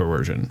based on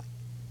coercion.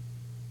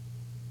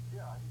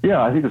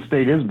 Yeah, I think the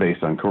state is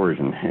based on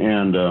coercion.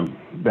 And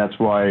that's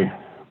why,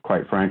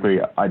 quite frankly,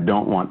 I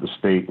don't want the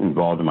state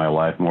involved in my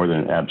life more than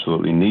it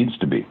absolutely needs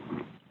to be.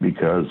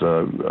 Because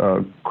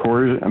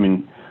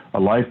coercion, a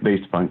life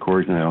based upon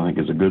coercion, I don't think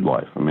is a good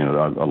life. A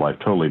life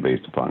totally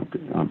based upon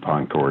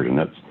coercion.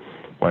 That's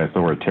why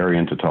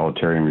authoritarian,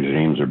 totalitarian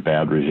regimes are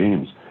bad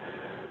regimes.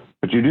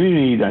 But you do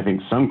need, I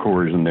think, some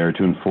coercion there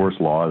to enforce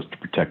laws to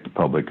protect the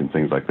public and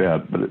things like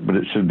that, but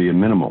it should be a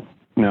minimal.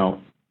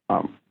 Now,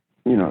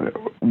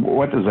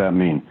 what does that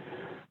mean?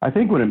 I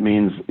think what it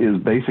means is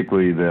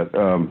basically that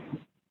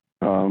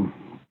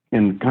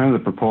in kind of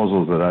the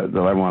proposals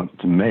that I want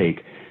to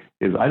make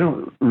is I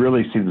don't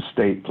really see the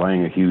state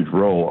playing a huge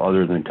role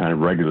other than kind of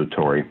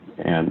regulatory,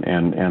 and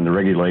the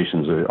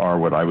regulations are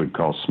what I would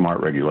call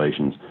smart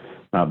regulations,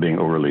 not being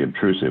overly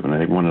obtrusive. And I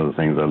think one of the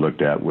things I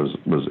looked at was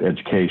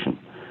education.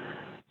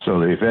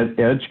 So if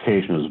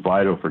education is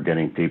vital for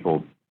getting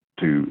people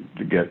to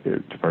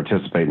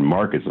participate in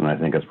markets, and I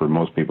think that's where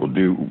most people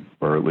do,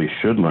 or at least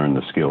should learn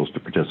the skills to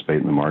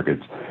participate in the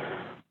markets,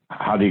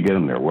 how do you get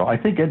them there? Well, I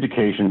think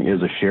education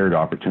is a shared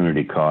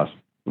opportunity cost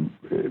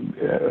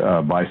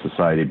by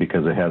society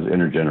because it has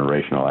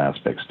intergenerational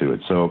aspects to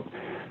it. So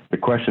the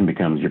question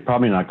becomes, you're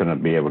probably not going to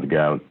be able to get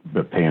out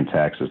paying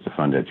taxes to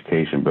fund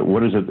education, but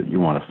what is it that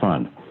you want to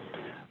fund?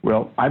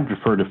 Well, I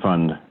prefer to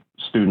fund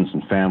students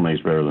and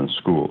families rather than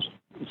schools.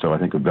 So I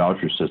think a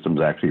voucher system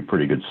is actually a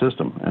pretty good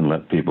system, and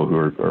let people who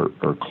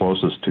are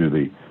closest to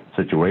the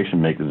situation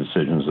make the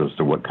decisions as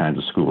to what kinds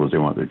of schools they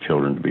want their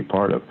children to be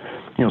part of.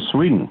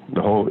 Sweden,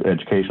 the whole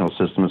educational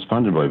system is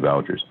funded by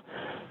vouchers.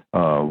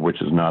 Which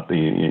is not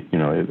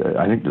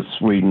I think the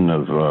Sweden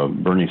of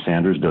Bernie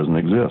Sanders doesn't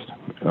exist.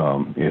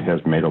 It has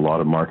made a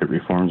lot of market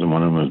reforms, and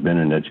one of them has been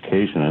in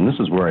education. And this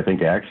is where I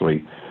think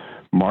actually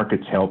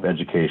markets help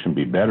education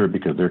be better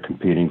because they're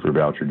competing for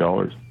voucher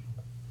dollars.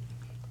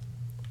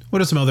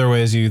 What are some other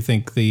ways you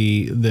think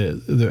the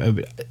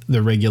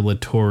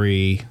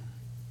regulatory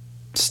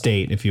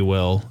state, if you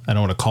will. I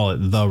don't want to call it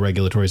the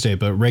regulatory state,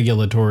 but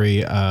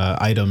regulatory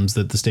items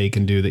that the state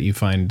can do that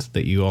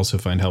you also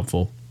find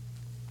helpful?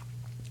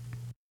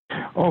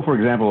 Oh, for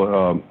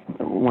example,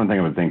 one thing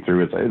I would think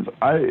through is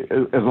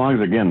as long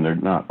as, again, they're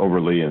not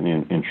overly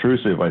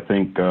intrusive, I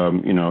think,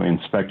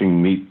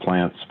 inspecting meat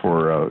plants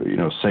for,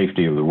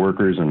 safety of the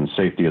workers and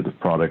safety of the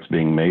products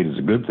being made is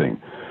a good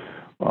thing.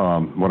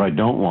 What I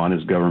don't want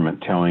is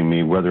government telling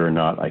me whether or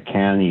not I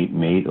can eat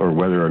meat or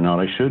whether or not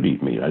I should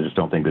eat meat. I just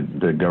don't think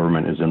that the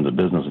government is in the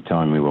business of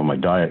telling me what my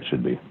diet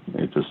should be.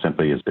 It just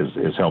simply is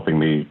helping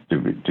me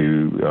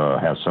to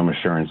have some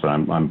assurance that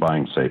I'm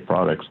buying safe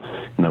products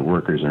and that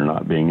workers are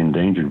not being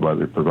endangered while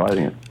they're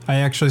providing it. I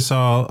actually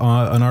saw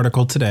an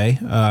article today,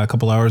 a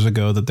couple hours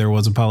ago, that there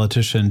was a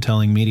politician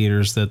telling meat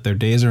eaters that their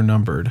days are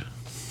numbered.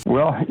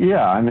 Well,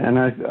 yeah, and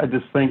I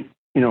just think,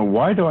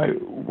 why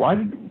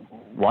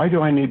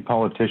do I need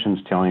politicians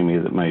telling me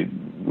that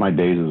my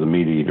days as a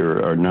meat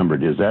eater are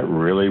numbered? Is that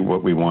really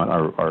what we want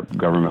our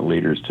government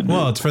leaders to do?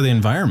 Well, it's for the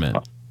environment.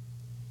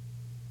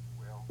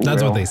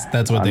 That's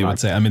what they would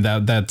say. I mean,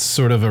 that's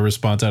sort of a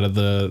response out of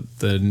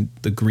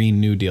the Green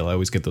New Deal. I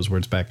always get those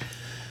words back.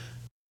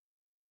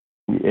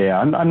 Yeah,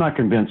 I'm not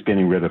convinced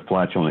getting rid of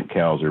flatulent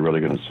cows are really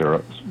going to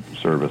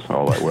serve us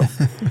all that well.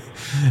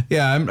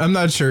 Yeah, I'm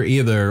not sure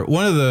either.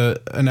 One of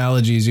the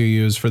analogies you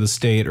use for the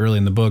state early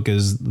in the book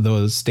is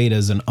the state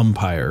as an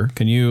umpire.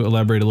 Can you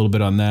elaborate a little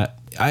bit on that?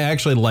 I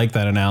actually like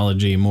that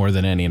analogy more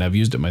than any, and I've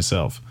used it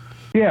myself.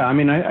 Yeah, I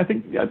mean, I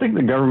think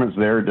the government's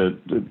there to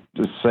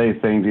say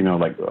things,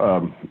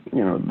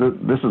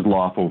 this is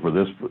lawful for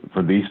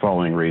these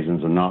following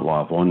reasons and not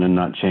lawful, and then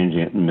not changing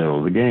it in the middle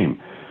of the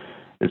game.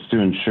 It's to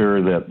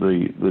ensure that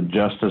the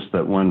justice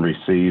that one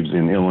receives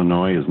in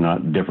Illinois is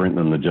not different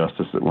than the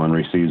justice that one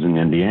receives in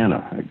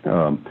Indiana.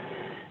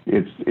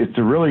 It's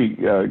to really,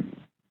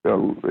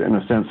 in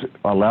a sense,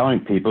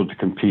 allowing people to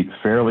compete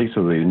fairly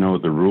so they know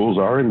what the rules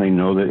are, and they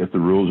know that if the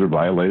rules are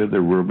violated,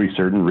 there will be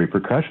certain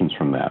repercussions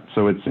from that.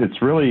 So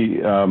it's really,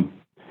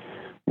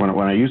 when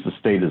I use the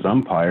state as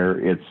umpire,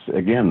 it's,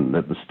 again,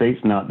 that the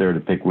state's not there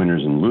to pick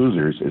winners and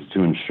losers. It's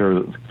to ensure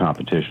that the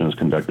competition is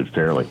conducted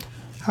fairly.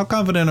 How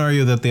confident are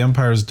you that the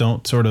umpires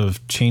don't sort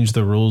of change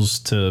the rules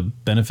to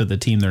benefit the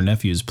team their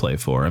nephews play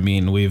for? I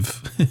mean, we've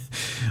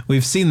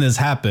seen this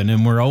happen,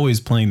 and we're always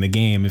playing the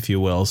game, if you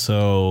will.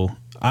 So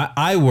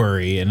I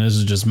worry, and this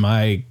is just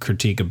my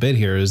critique a bit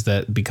here, is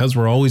that because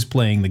we're always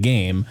playing the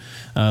game,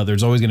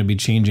 there's always going to be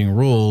changing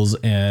rules,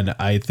 and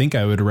I think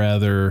I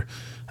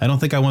don't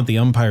think I want the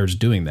umpires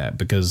doing that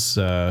because,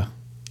 I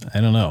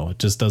don't know, it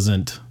just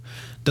doesn't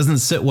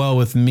sit well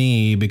with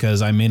me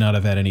because I may not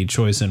have had any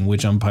choice in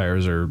which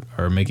umpires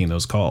are making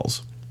those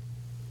calls.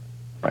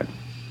 Right.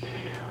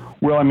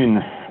 Well, I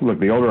mean, look,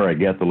 the older I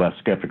get, the less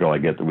skeptical I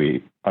get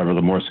the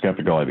more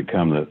skeptical I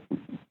become that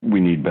we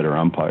need better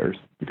umpires,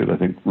 because I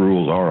think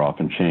rules are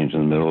often changed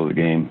in the middle of the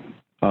game,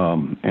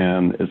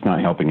 and it's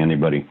not helping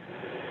anybody.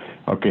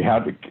 Okay,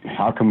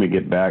 how can we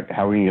get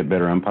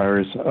better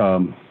umpires?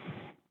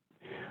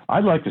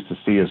 I'd like us to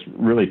see us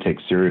really take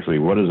seriously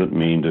what does it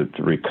mean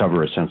to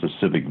recover a sense of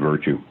civic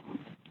virtue,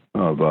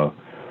 of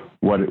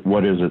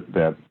what is it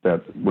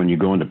that when you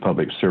go into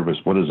public service,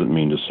 what does it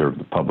mean to serve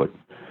the public?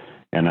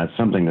 And that's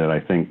something that I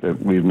think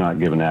that we've not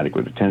given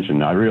adequate attention.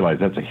 Now, I realize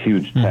that's a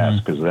huge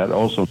task, because that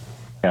also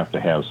have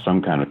to have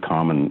some kind of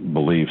common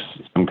beliefs,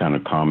 some kind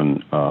of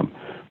common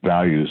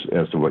values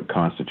as to what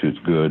constitutes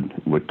good,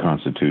 what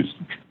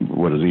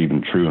is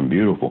even true and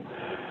beautiful.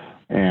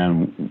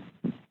 And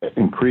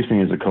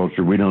increasingly as a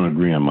culture, we don't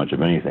agree on much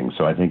of anything.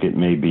 So I think it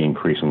may be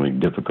increasingly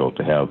difficult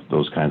to have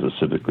those kinds of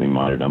civically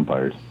minded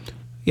umpires.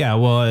 Yeah,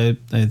 well,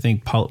 I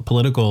think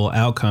political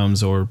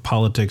outcomes or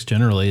politics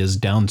generally is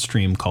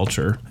downstream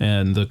culture,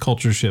 and the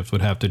culture shift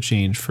would have to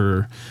change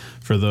for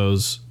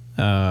those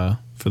to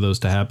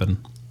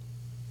happen.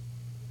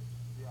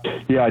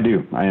 Yeah, I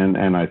do,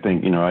 and I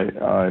think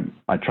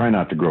I try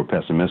not to grow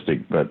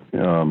pessimistic, but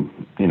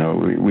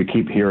we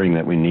keep hearing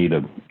that we need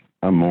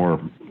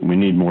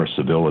more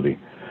civility.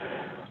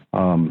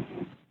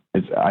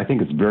 I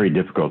think it's very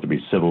difficult to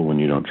be civil when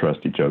you don't trust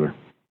each other.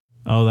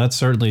 Oh, that's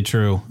certainly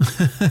true.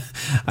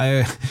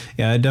 I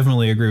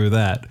definitely agree with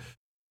that.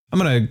 I'm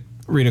going to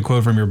read a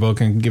quote from your book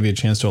and give you a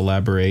chance to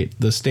elaborate.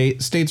 The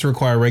states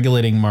require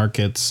regulating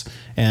markets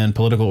and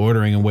political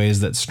ordering in ways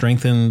that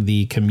strengthen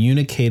the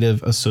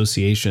communicative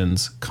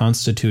associations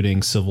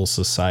constituting civil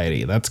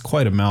society. That's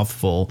quite a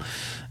mouthful.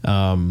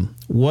 Could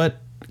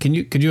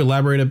you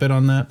elaborate a bit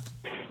on that?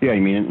 Yeah,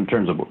 you mean in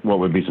terms of what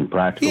would be some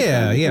practical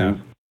things?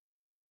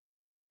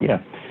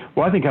 Yeah.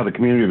 Well, I think how the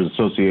community of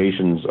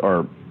associations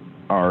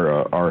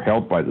are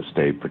helped by the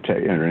state,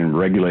 and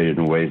regulated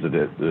in ways that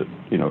it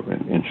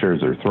ensures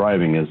they're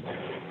thriving is,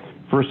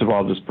 first of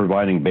all, just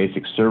providing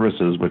basic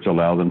services which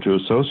allow them to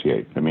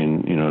associate. I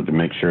mean, to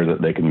make sure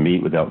that they can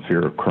meet without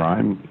fear of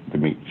crime, to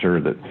make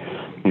sure that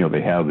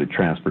they have the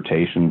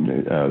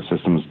transportation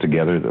systems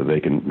together, that they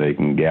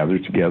can gather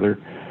together.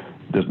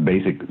 Just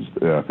basic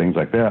things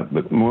like that.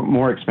 But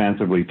more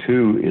expansively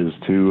too is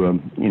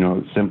to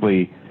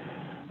simply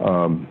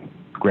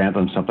grant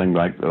them something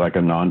like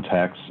a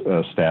non-tax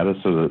status,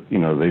 so that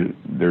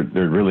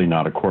they're really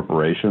not a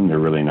corporation, they're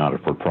really not a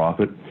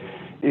for-profit.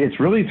 It's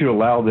really to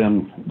allow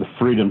them the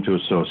freedom to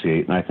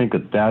associate, and I think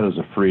that is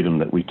a freedom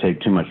that we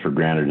take too much for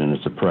granted, and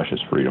it's a precious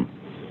freedom.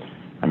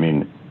 I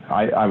mean,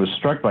 I was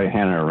struck by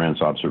Hannah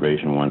Arendt's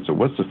observation once that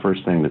what's the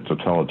first thing that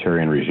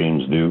totalitarian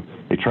regimes do?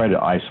 They try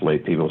to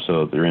isolate people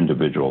so that they're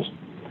individuals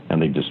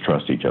and they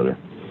distrust each other.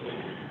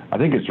 I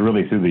think it's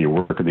really through the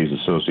work of these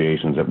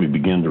associations that we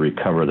begin to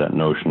recover that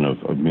notion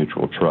of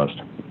mutual trust.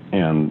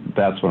 And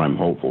that's what I'm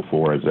hopeful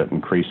for, is that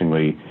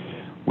increasingly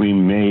we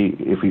may,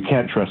 if we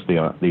can't trust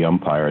the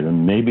umpire,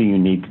 then maybe you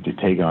need to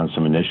take on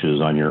some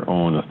initiatives on your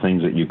own of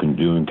things that you can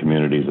do in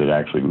communities that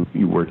actually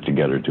you work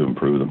together to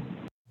improve them.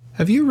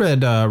 Have you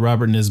read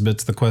Robert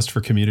Nisbet's The Quest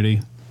for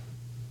Community?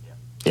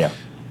 Yeah.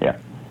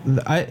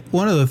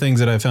 One of the things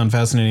that I found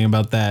fascinating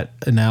about that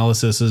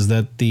analysis is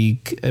that the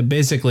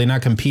basically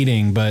not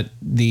competing, but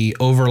the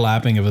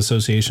overlapping of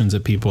associations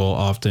that people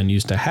often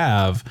used to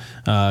have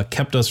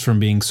kept us from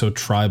being so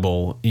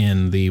tribal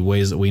in the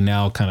ways that we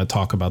now kind of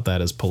talk about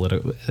that as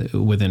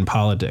within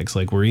politics.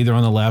 Like we're either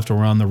on the left or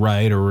we're on the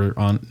right, or we're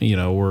on,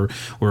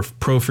 we're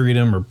pro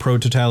freedom or pro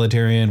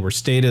totalitarian. We're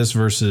statists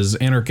versus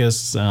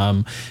anarchists.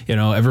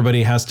 Everybody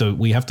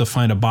we have to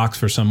find a box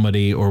for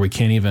somebody, or we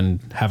can't even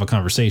have a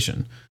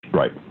conversation.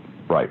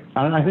 Right,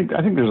 and I think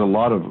there's a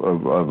lot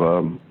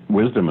of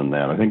wisdom in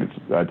that. I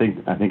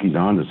think he's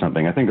on to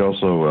something. I think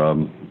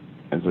also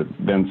is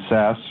it Ben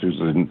Sass, who's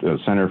a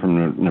senator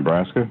from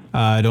Nebraska?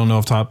 I don't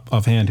know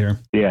offhand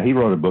here. Yeah, he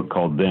wrote a book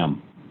called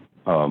Them,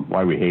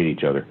 Why We Hate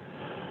Each Other,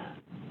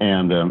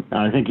 and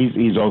I think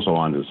he's also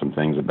on to some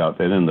things about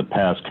that. In the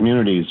past,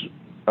 communities,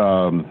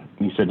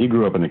 he said he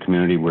grew up in a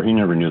community where he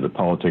never knew the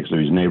politics of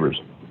his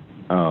neighbors.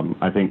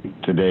 I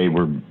think today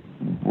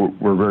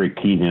we're very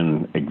keyed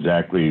in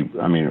exactly,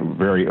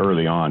 very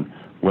early on,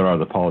 what are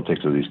the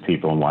politics of these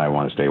people and why I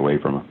want to stay away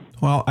from them.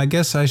 Well, I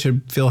guess I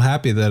should feel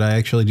happy that I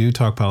actually do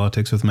talk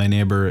politics with my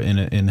neighbor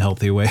in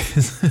healthy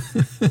ways.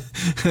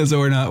 So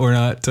we're not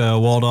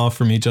walled off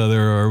from each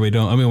other, or we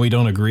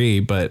don't agree,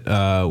 but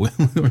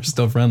we're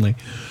still friendly.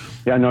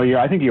 Yeah, no,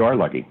 I think you are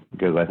lucky,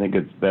 because I think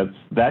that's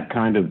that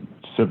kind of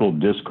civil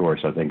discourse,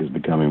 I think, is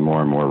becoming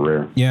more and more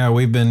rare. Yeah,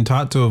 we've been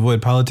taught to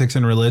avoid politics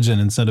and religion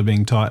instead of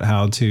being taught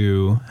how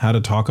to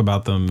talk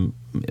about them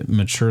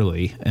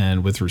maturely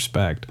and with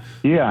respect.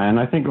 Yeah, and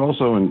I think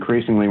also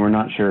increasingly we're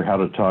not sure how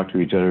to talk to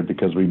each other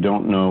because we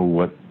don't know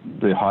what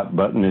the hot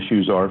button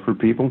issues are for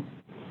people.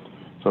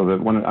 So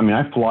that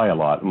I fly a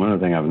lot, and one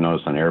of the things I've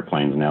noticed on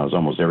airplanes now is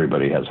almost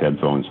everybody has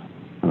headphones.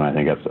 And I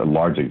think that's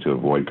largely to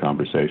avoid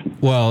conversation.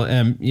 Well,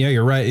 yeah,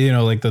 you're right.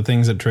 Like the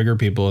things that trigger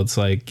people, it's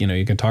like,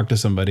 you can talk to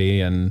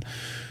somebody and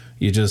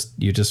you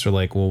just are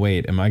like, well,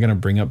 wait, am I going to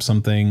bring up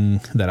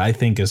something that I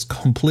think is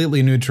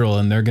completely neutral,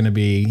 and they're going to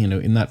be,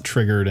 not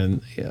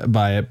triggered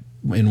by it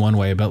in one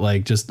way, but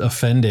like just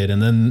offended. And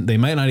then they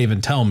might not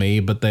even tell me,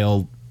 but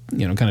they'll,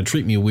 kind of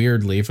treat me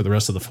weirdly for the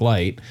rest of the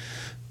flight.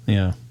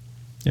 Yeah.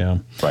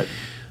 Right.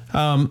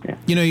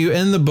 You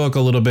end the book a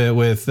little bit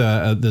with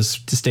this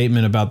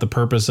statement about the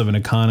purpose of an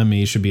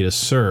economy should be to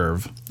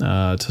serve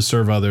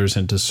others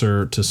and to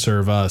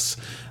serve us.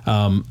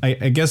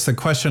 I guess the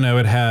question I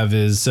would have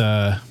is,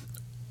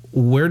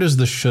 where does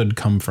the should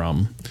come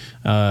from?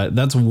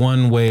 That's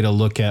one way to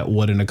look at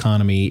what an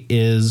economy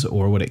is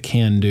or what it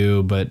can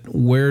do, but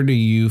where do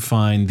you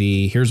find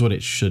here's what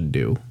it should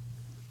do?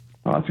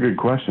 Well, that's a good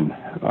question.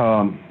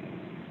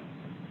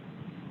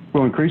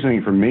 Well,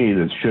 increasingly for me,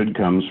 the should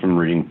comes from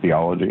reading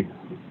theology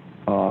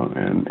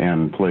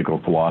and political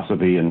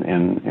philosophy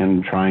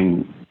and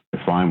trying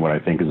to find what I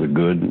think is a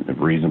good,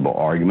 reasonable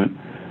argument.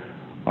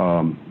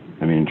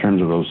 In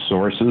terms of those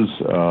sources,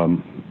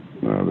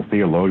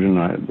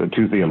 the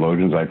two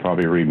theologians I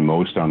probably read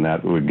most on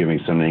that would give me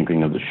some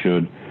inkling of the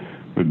should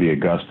would be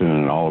Augustine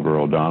and Oliver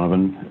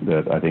O'Donovan,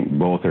 that I think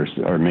both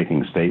are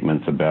making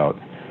statements about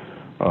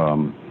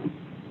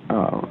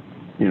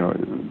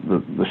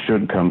the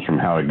should comes from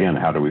how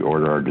do we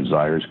order our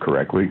desires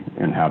correctly,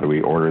 and how do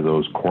we order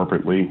those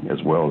corporately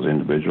as well as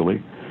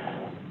individually.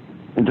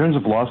 In terms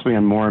of philosophy,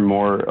 I'm more and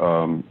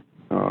more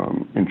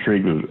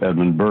intrigued with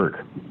Edmund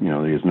Burke.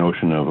 His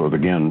notion of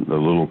again, the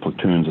little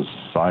platoons of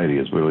society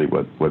is really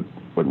what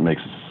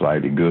makes a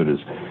society good is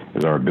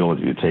our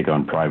ability to take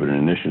on private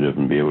initiative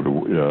and be able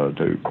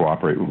to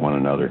cooperate with one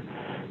another.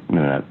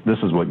 And this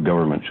is what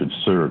government should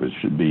serve. It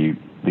should be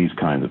these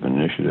kinds of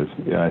initiatives.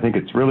 Yeah, I think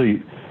it's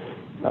really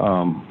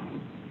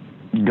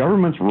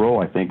government's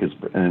role, I think, is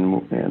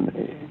and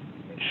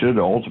should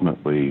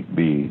ultimately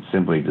be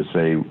simply to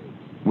say,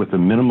 with the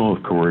minimum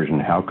of coercion,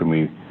 how can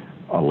we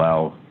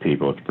allow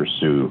people to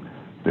pursue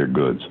their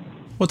goods?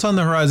 What's on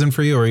the horizon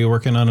for you? Are you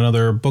working on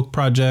another book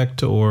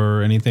project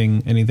or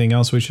anything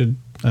else we should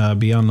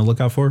be on the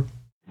lookout for?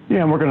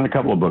 Yeah, I'm working on a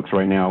couple of books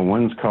right now.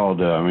 One's called,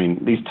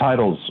 these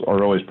titles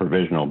are always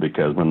provisional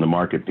because when the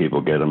market people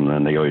get them,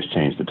 then they always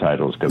change the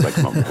titles because I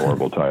come up with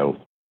horrible titles.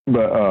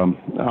 But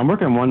I'm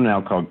working on one now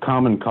called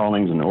Common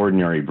Callings and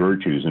Ordinary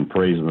Virtues in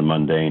Praise of the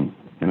Mundane.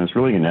 And it's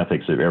really an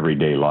ethics of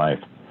everyday life.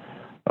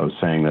 of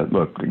saying that,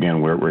 look,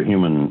 again, where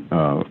human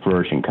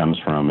flourishing comes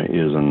from is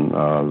in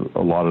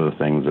a lot of the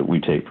things that we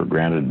take for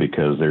granted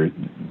because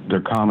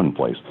they're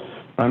commonplace.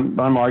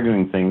 I'm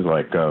arguing things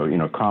like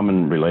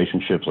common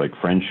relationships like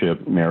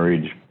friendship,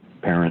 marriage,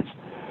 parents,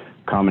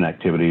 common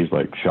activities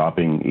like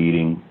shopping,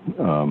 eating,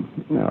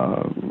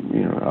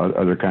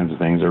 other kinds of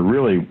things are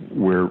really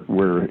where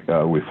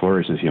we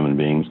flourish as human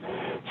beings.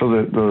 So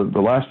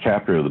the last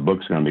chapter of the book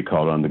is going to be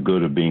called "On the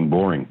Good of Being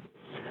Boring,"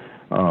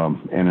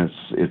 and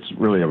it's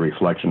really a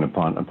reflection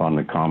upon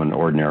the common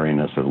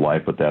ordinariness of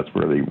life. But that's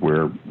really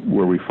where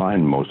we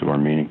find most of our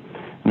meaning.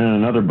 And then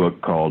another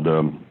book called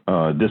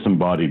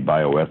 "Disembodied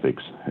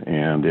Bioethics,"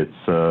 and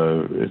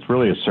it's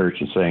really a search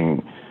in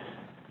saying,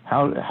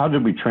 How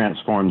did we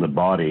transform the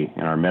body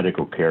in our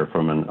medical care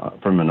from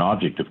an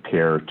object of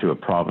care to a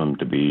problem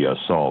to be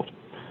solved?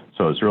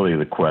 So it's really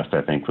the quest,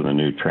 I think, for the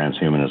new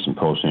transhumanists and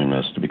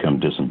posthumanists to become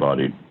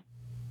disembodied.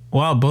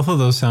 Wow, both of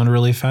those sound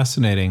really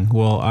fascinating.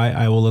 Well,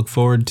 I will look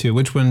forward to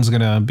which one's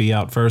going to be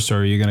out first, or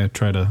are you going to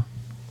try to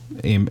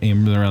aim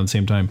around the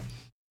same time?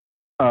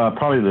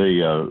 Probably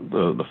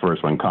the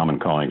first one, Common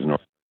Callings and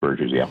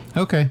Virtues. Yeah.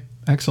 Okay,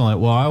 excellent.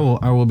 Well,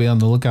 I will be on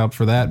the lookout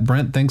for that.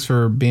 Brent, thanks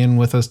for being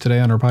with us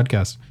today on our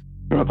podcast.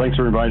 Well, thanks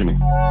for inviting me.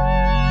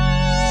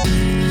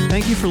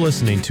 Thank you for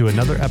listening to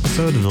another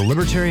episode of the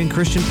Libertarian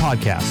Christian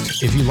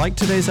Podcast. If you liked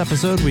today's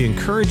episode, we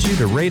encourage you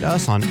to rate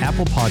us on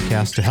Apple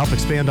Podcasts to help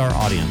expand our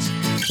audience.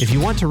 If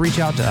you want to reach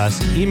out to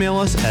us, email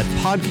us at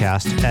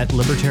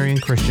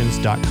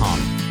podcast@libertarianchristians.com.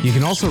 You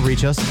can also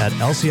reach us at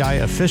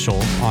LCI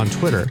Official on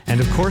Twitter.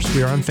 And of course,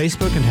 we are on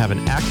Facebook and have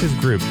an active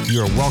group.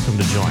 You are welcome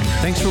to join.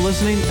 Thanks for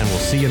listening, and we'll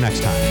see you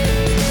next time.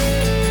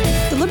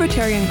 The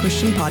Libertarian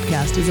Christian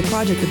Podcast is a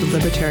project of the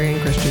Libertarian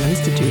Christian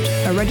Institute,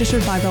 a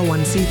registered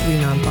 501c3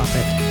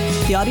 nonprofit.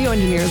 The audio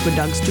engineers were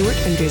Doug Stewart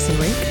and Jason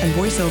Rink, and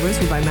voiceovers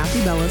were by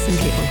Matthew Bellis and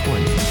Caitlin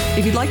Horn.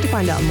 If you'd like to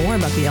find out more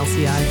about the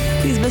LCI,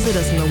 please visit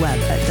us on the web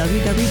at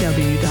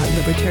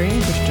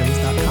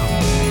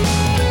www.libertarianchristians.com.